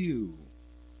you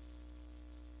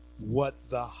what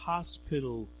the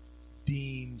hospital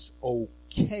deems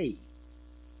okay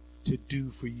to do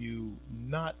for you,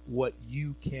 not what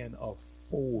you can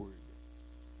afford.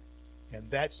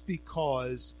 And that's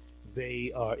because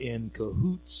they are in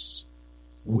cahoots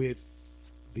with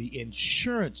the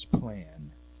insurance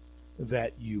plan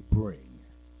that you bring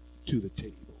to the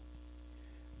table.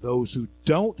 Those who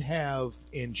don't have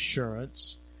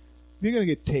insurance, you're going to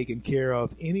get taken care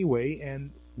of anyway,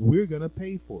 and we're going to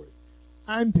pay for it.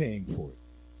 I'm paying for it.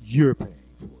 You're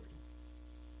paying for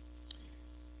it.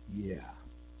 Yeah.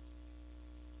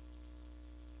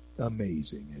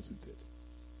 Amazing, isn't it?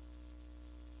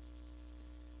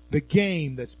 The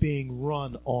game that's being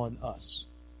run on us.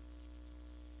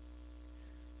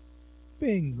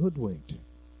 Being hoodwinked.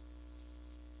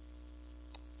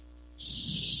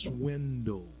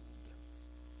 Swindled.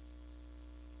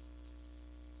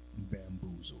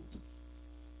 Bamboozled.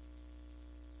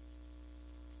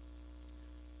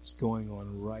 It's going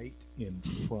on right in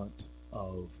front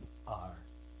of our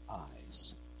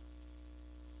eyes.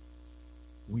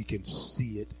 We can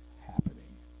see it happening.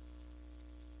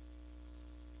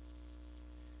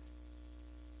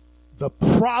 The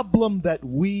problem that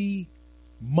we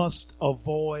must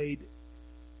avoid,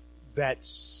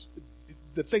 that's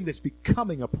the thing that's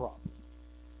becoming a problem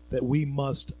that we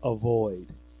must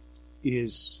avoid,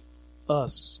 is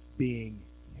us being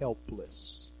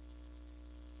helpless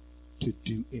to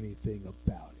do anything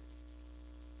about it.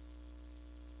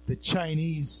 The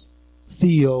Chinese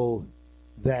feel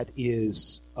that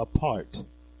is a part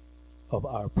of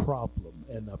our problem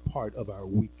and a part of our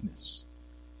weakness,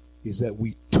 is that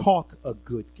we talk a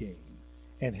good game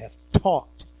and have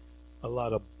talked a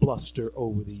lot of bluster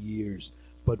over the years,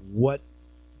 but what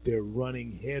they're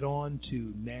running head on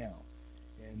to now,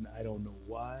 and I don't know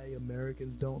why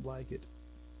Americans don't like it,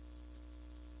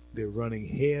 they're running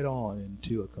head on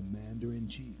into a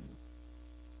commander-in-chief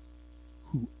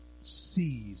who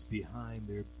sees behind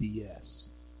their BS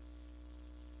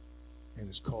and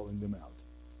is calling them out.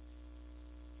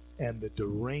 And the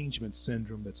derangement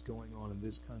syndrome that's going on in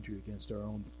this country against our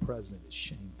own president is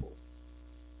shameful.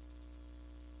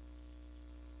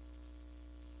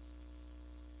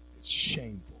 It's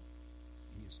shameful.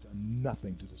 He has done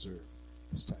nothing to deserve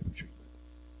this type of treatment.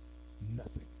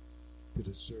 Nothing to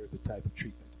deserve the type of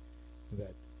treatment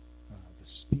that the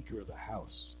Speaker of the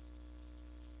House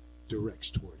directs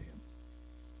toward him.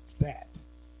 That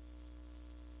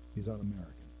is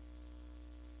un-American.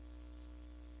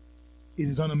 It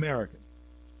is un-American.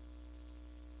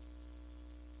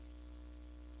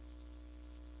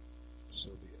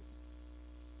 So be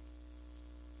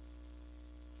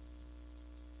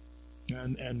it.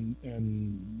 And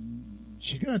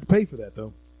she's going to have to pay for that,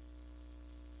 though.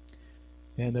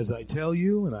 And as I tell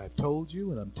you, and I've told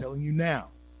you, and I'm telling you now,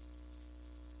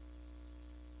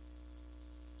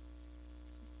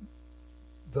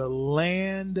 the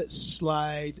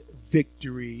landslide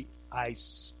victory I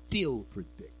still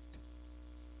predict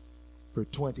for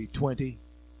 2020,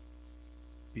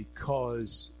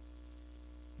 because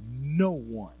no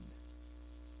one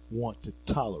want to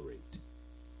tolerate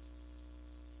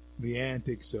the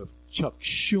antics of Chuck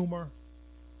Schumer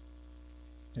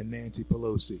and Nancy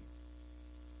Pelosi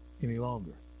any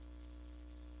longer.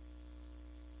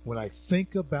 When I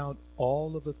think about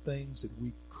all of the things that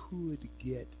we could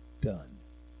get done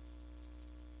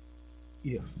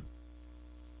if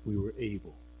we were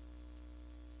able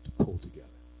to pull together,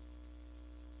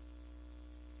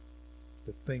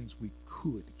 the things we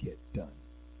could get done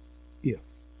if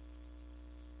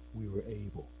we were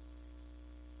able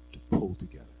to pull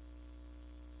together.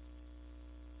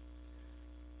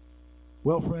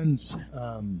 Well, friends,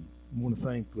 I want to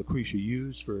thank Lucretia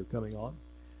Hughes for coming on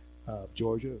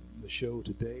Georgia, the show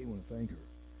today. I want to thank her.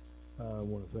 I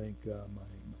want to thank my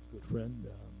good friend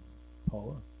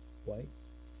Paula White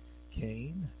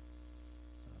Kane,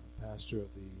 pastor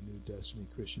of the New Destiny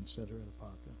Christian Center in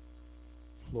Apopka,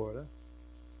 Florida,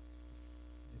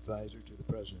 advisor to the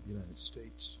President of the United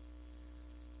States,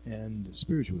 and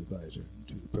spiritual advisor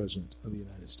to the President of the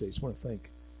United States. I want to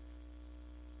thank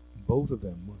both of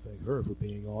them. I want to thank her for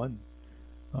being on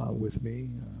with me.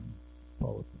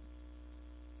 Paula,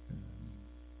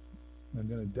 I'm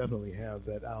going to definitely have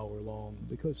that hour long,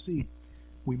 because, see,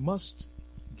 we must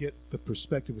get the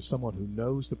perspective of someone who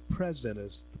knows the President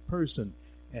as the person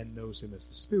and knows him as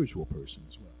the spiritual person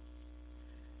as well.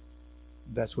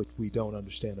 That's what we don't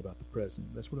understand about the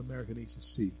President. That's what America needs to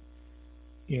see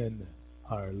in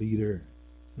our leader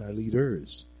and our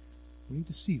leaders. We need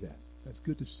to see that. That's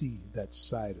good to see that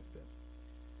side of them.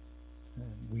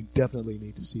 And we definitely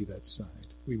need to see that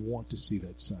side. We want to see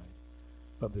that side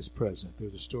of this president.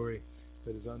 There's a story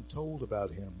that is untold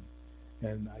about him.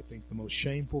 And I think the most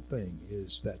shameful thing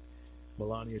is that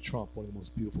Melania Trump, one of the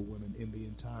most beautiful women in the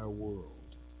entire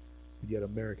world, yet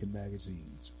American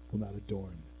magazines will not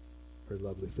adorn her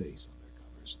lovely face on their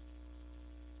covers.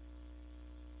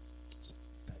 So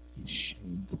that is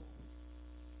shameful.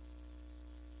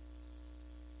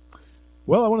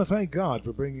 Well, I want to thank God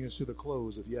for bringing us to the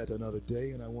close of yet another day,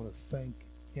 and I want to thank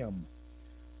Him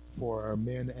for our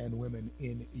men and women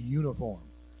in uniform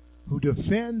who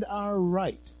defend our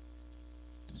right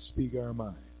to speak our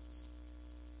minds.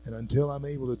 And until I'm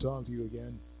able to talk to you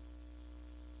again,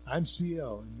 I'm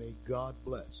CL, and may God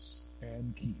bless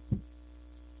and keep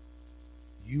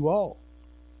you all.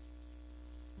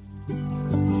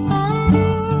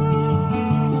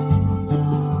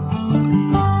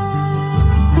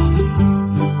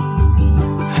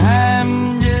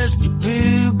 I'm just a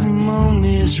pilgrim on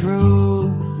this road.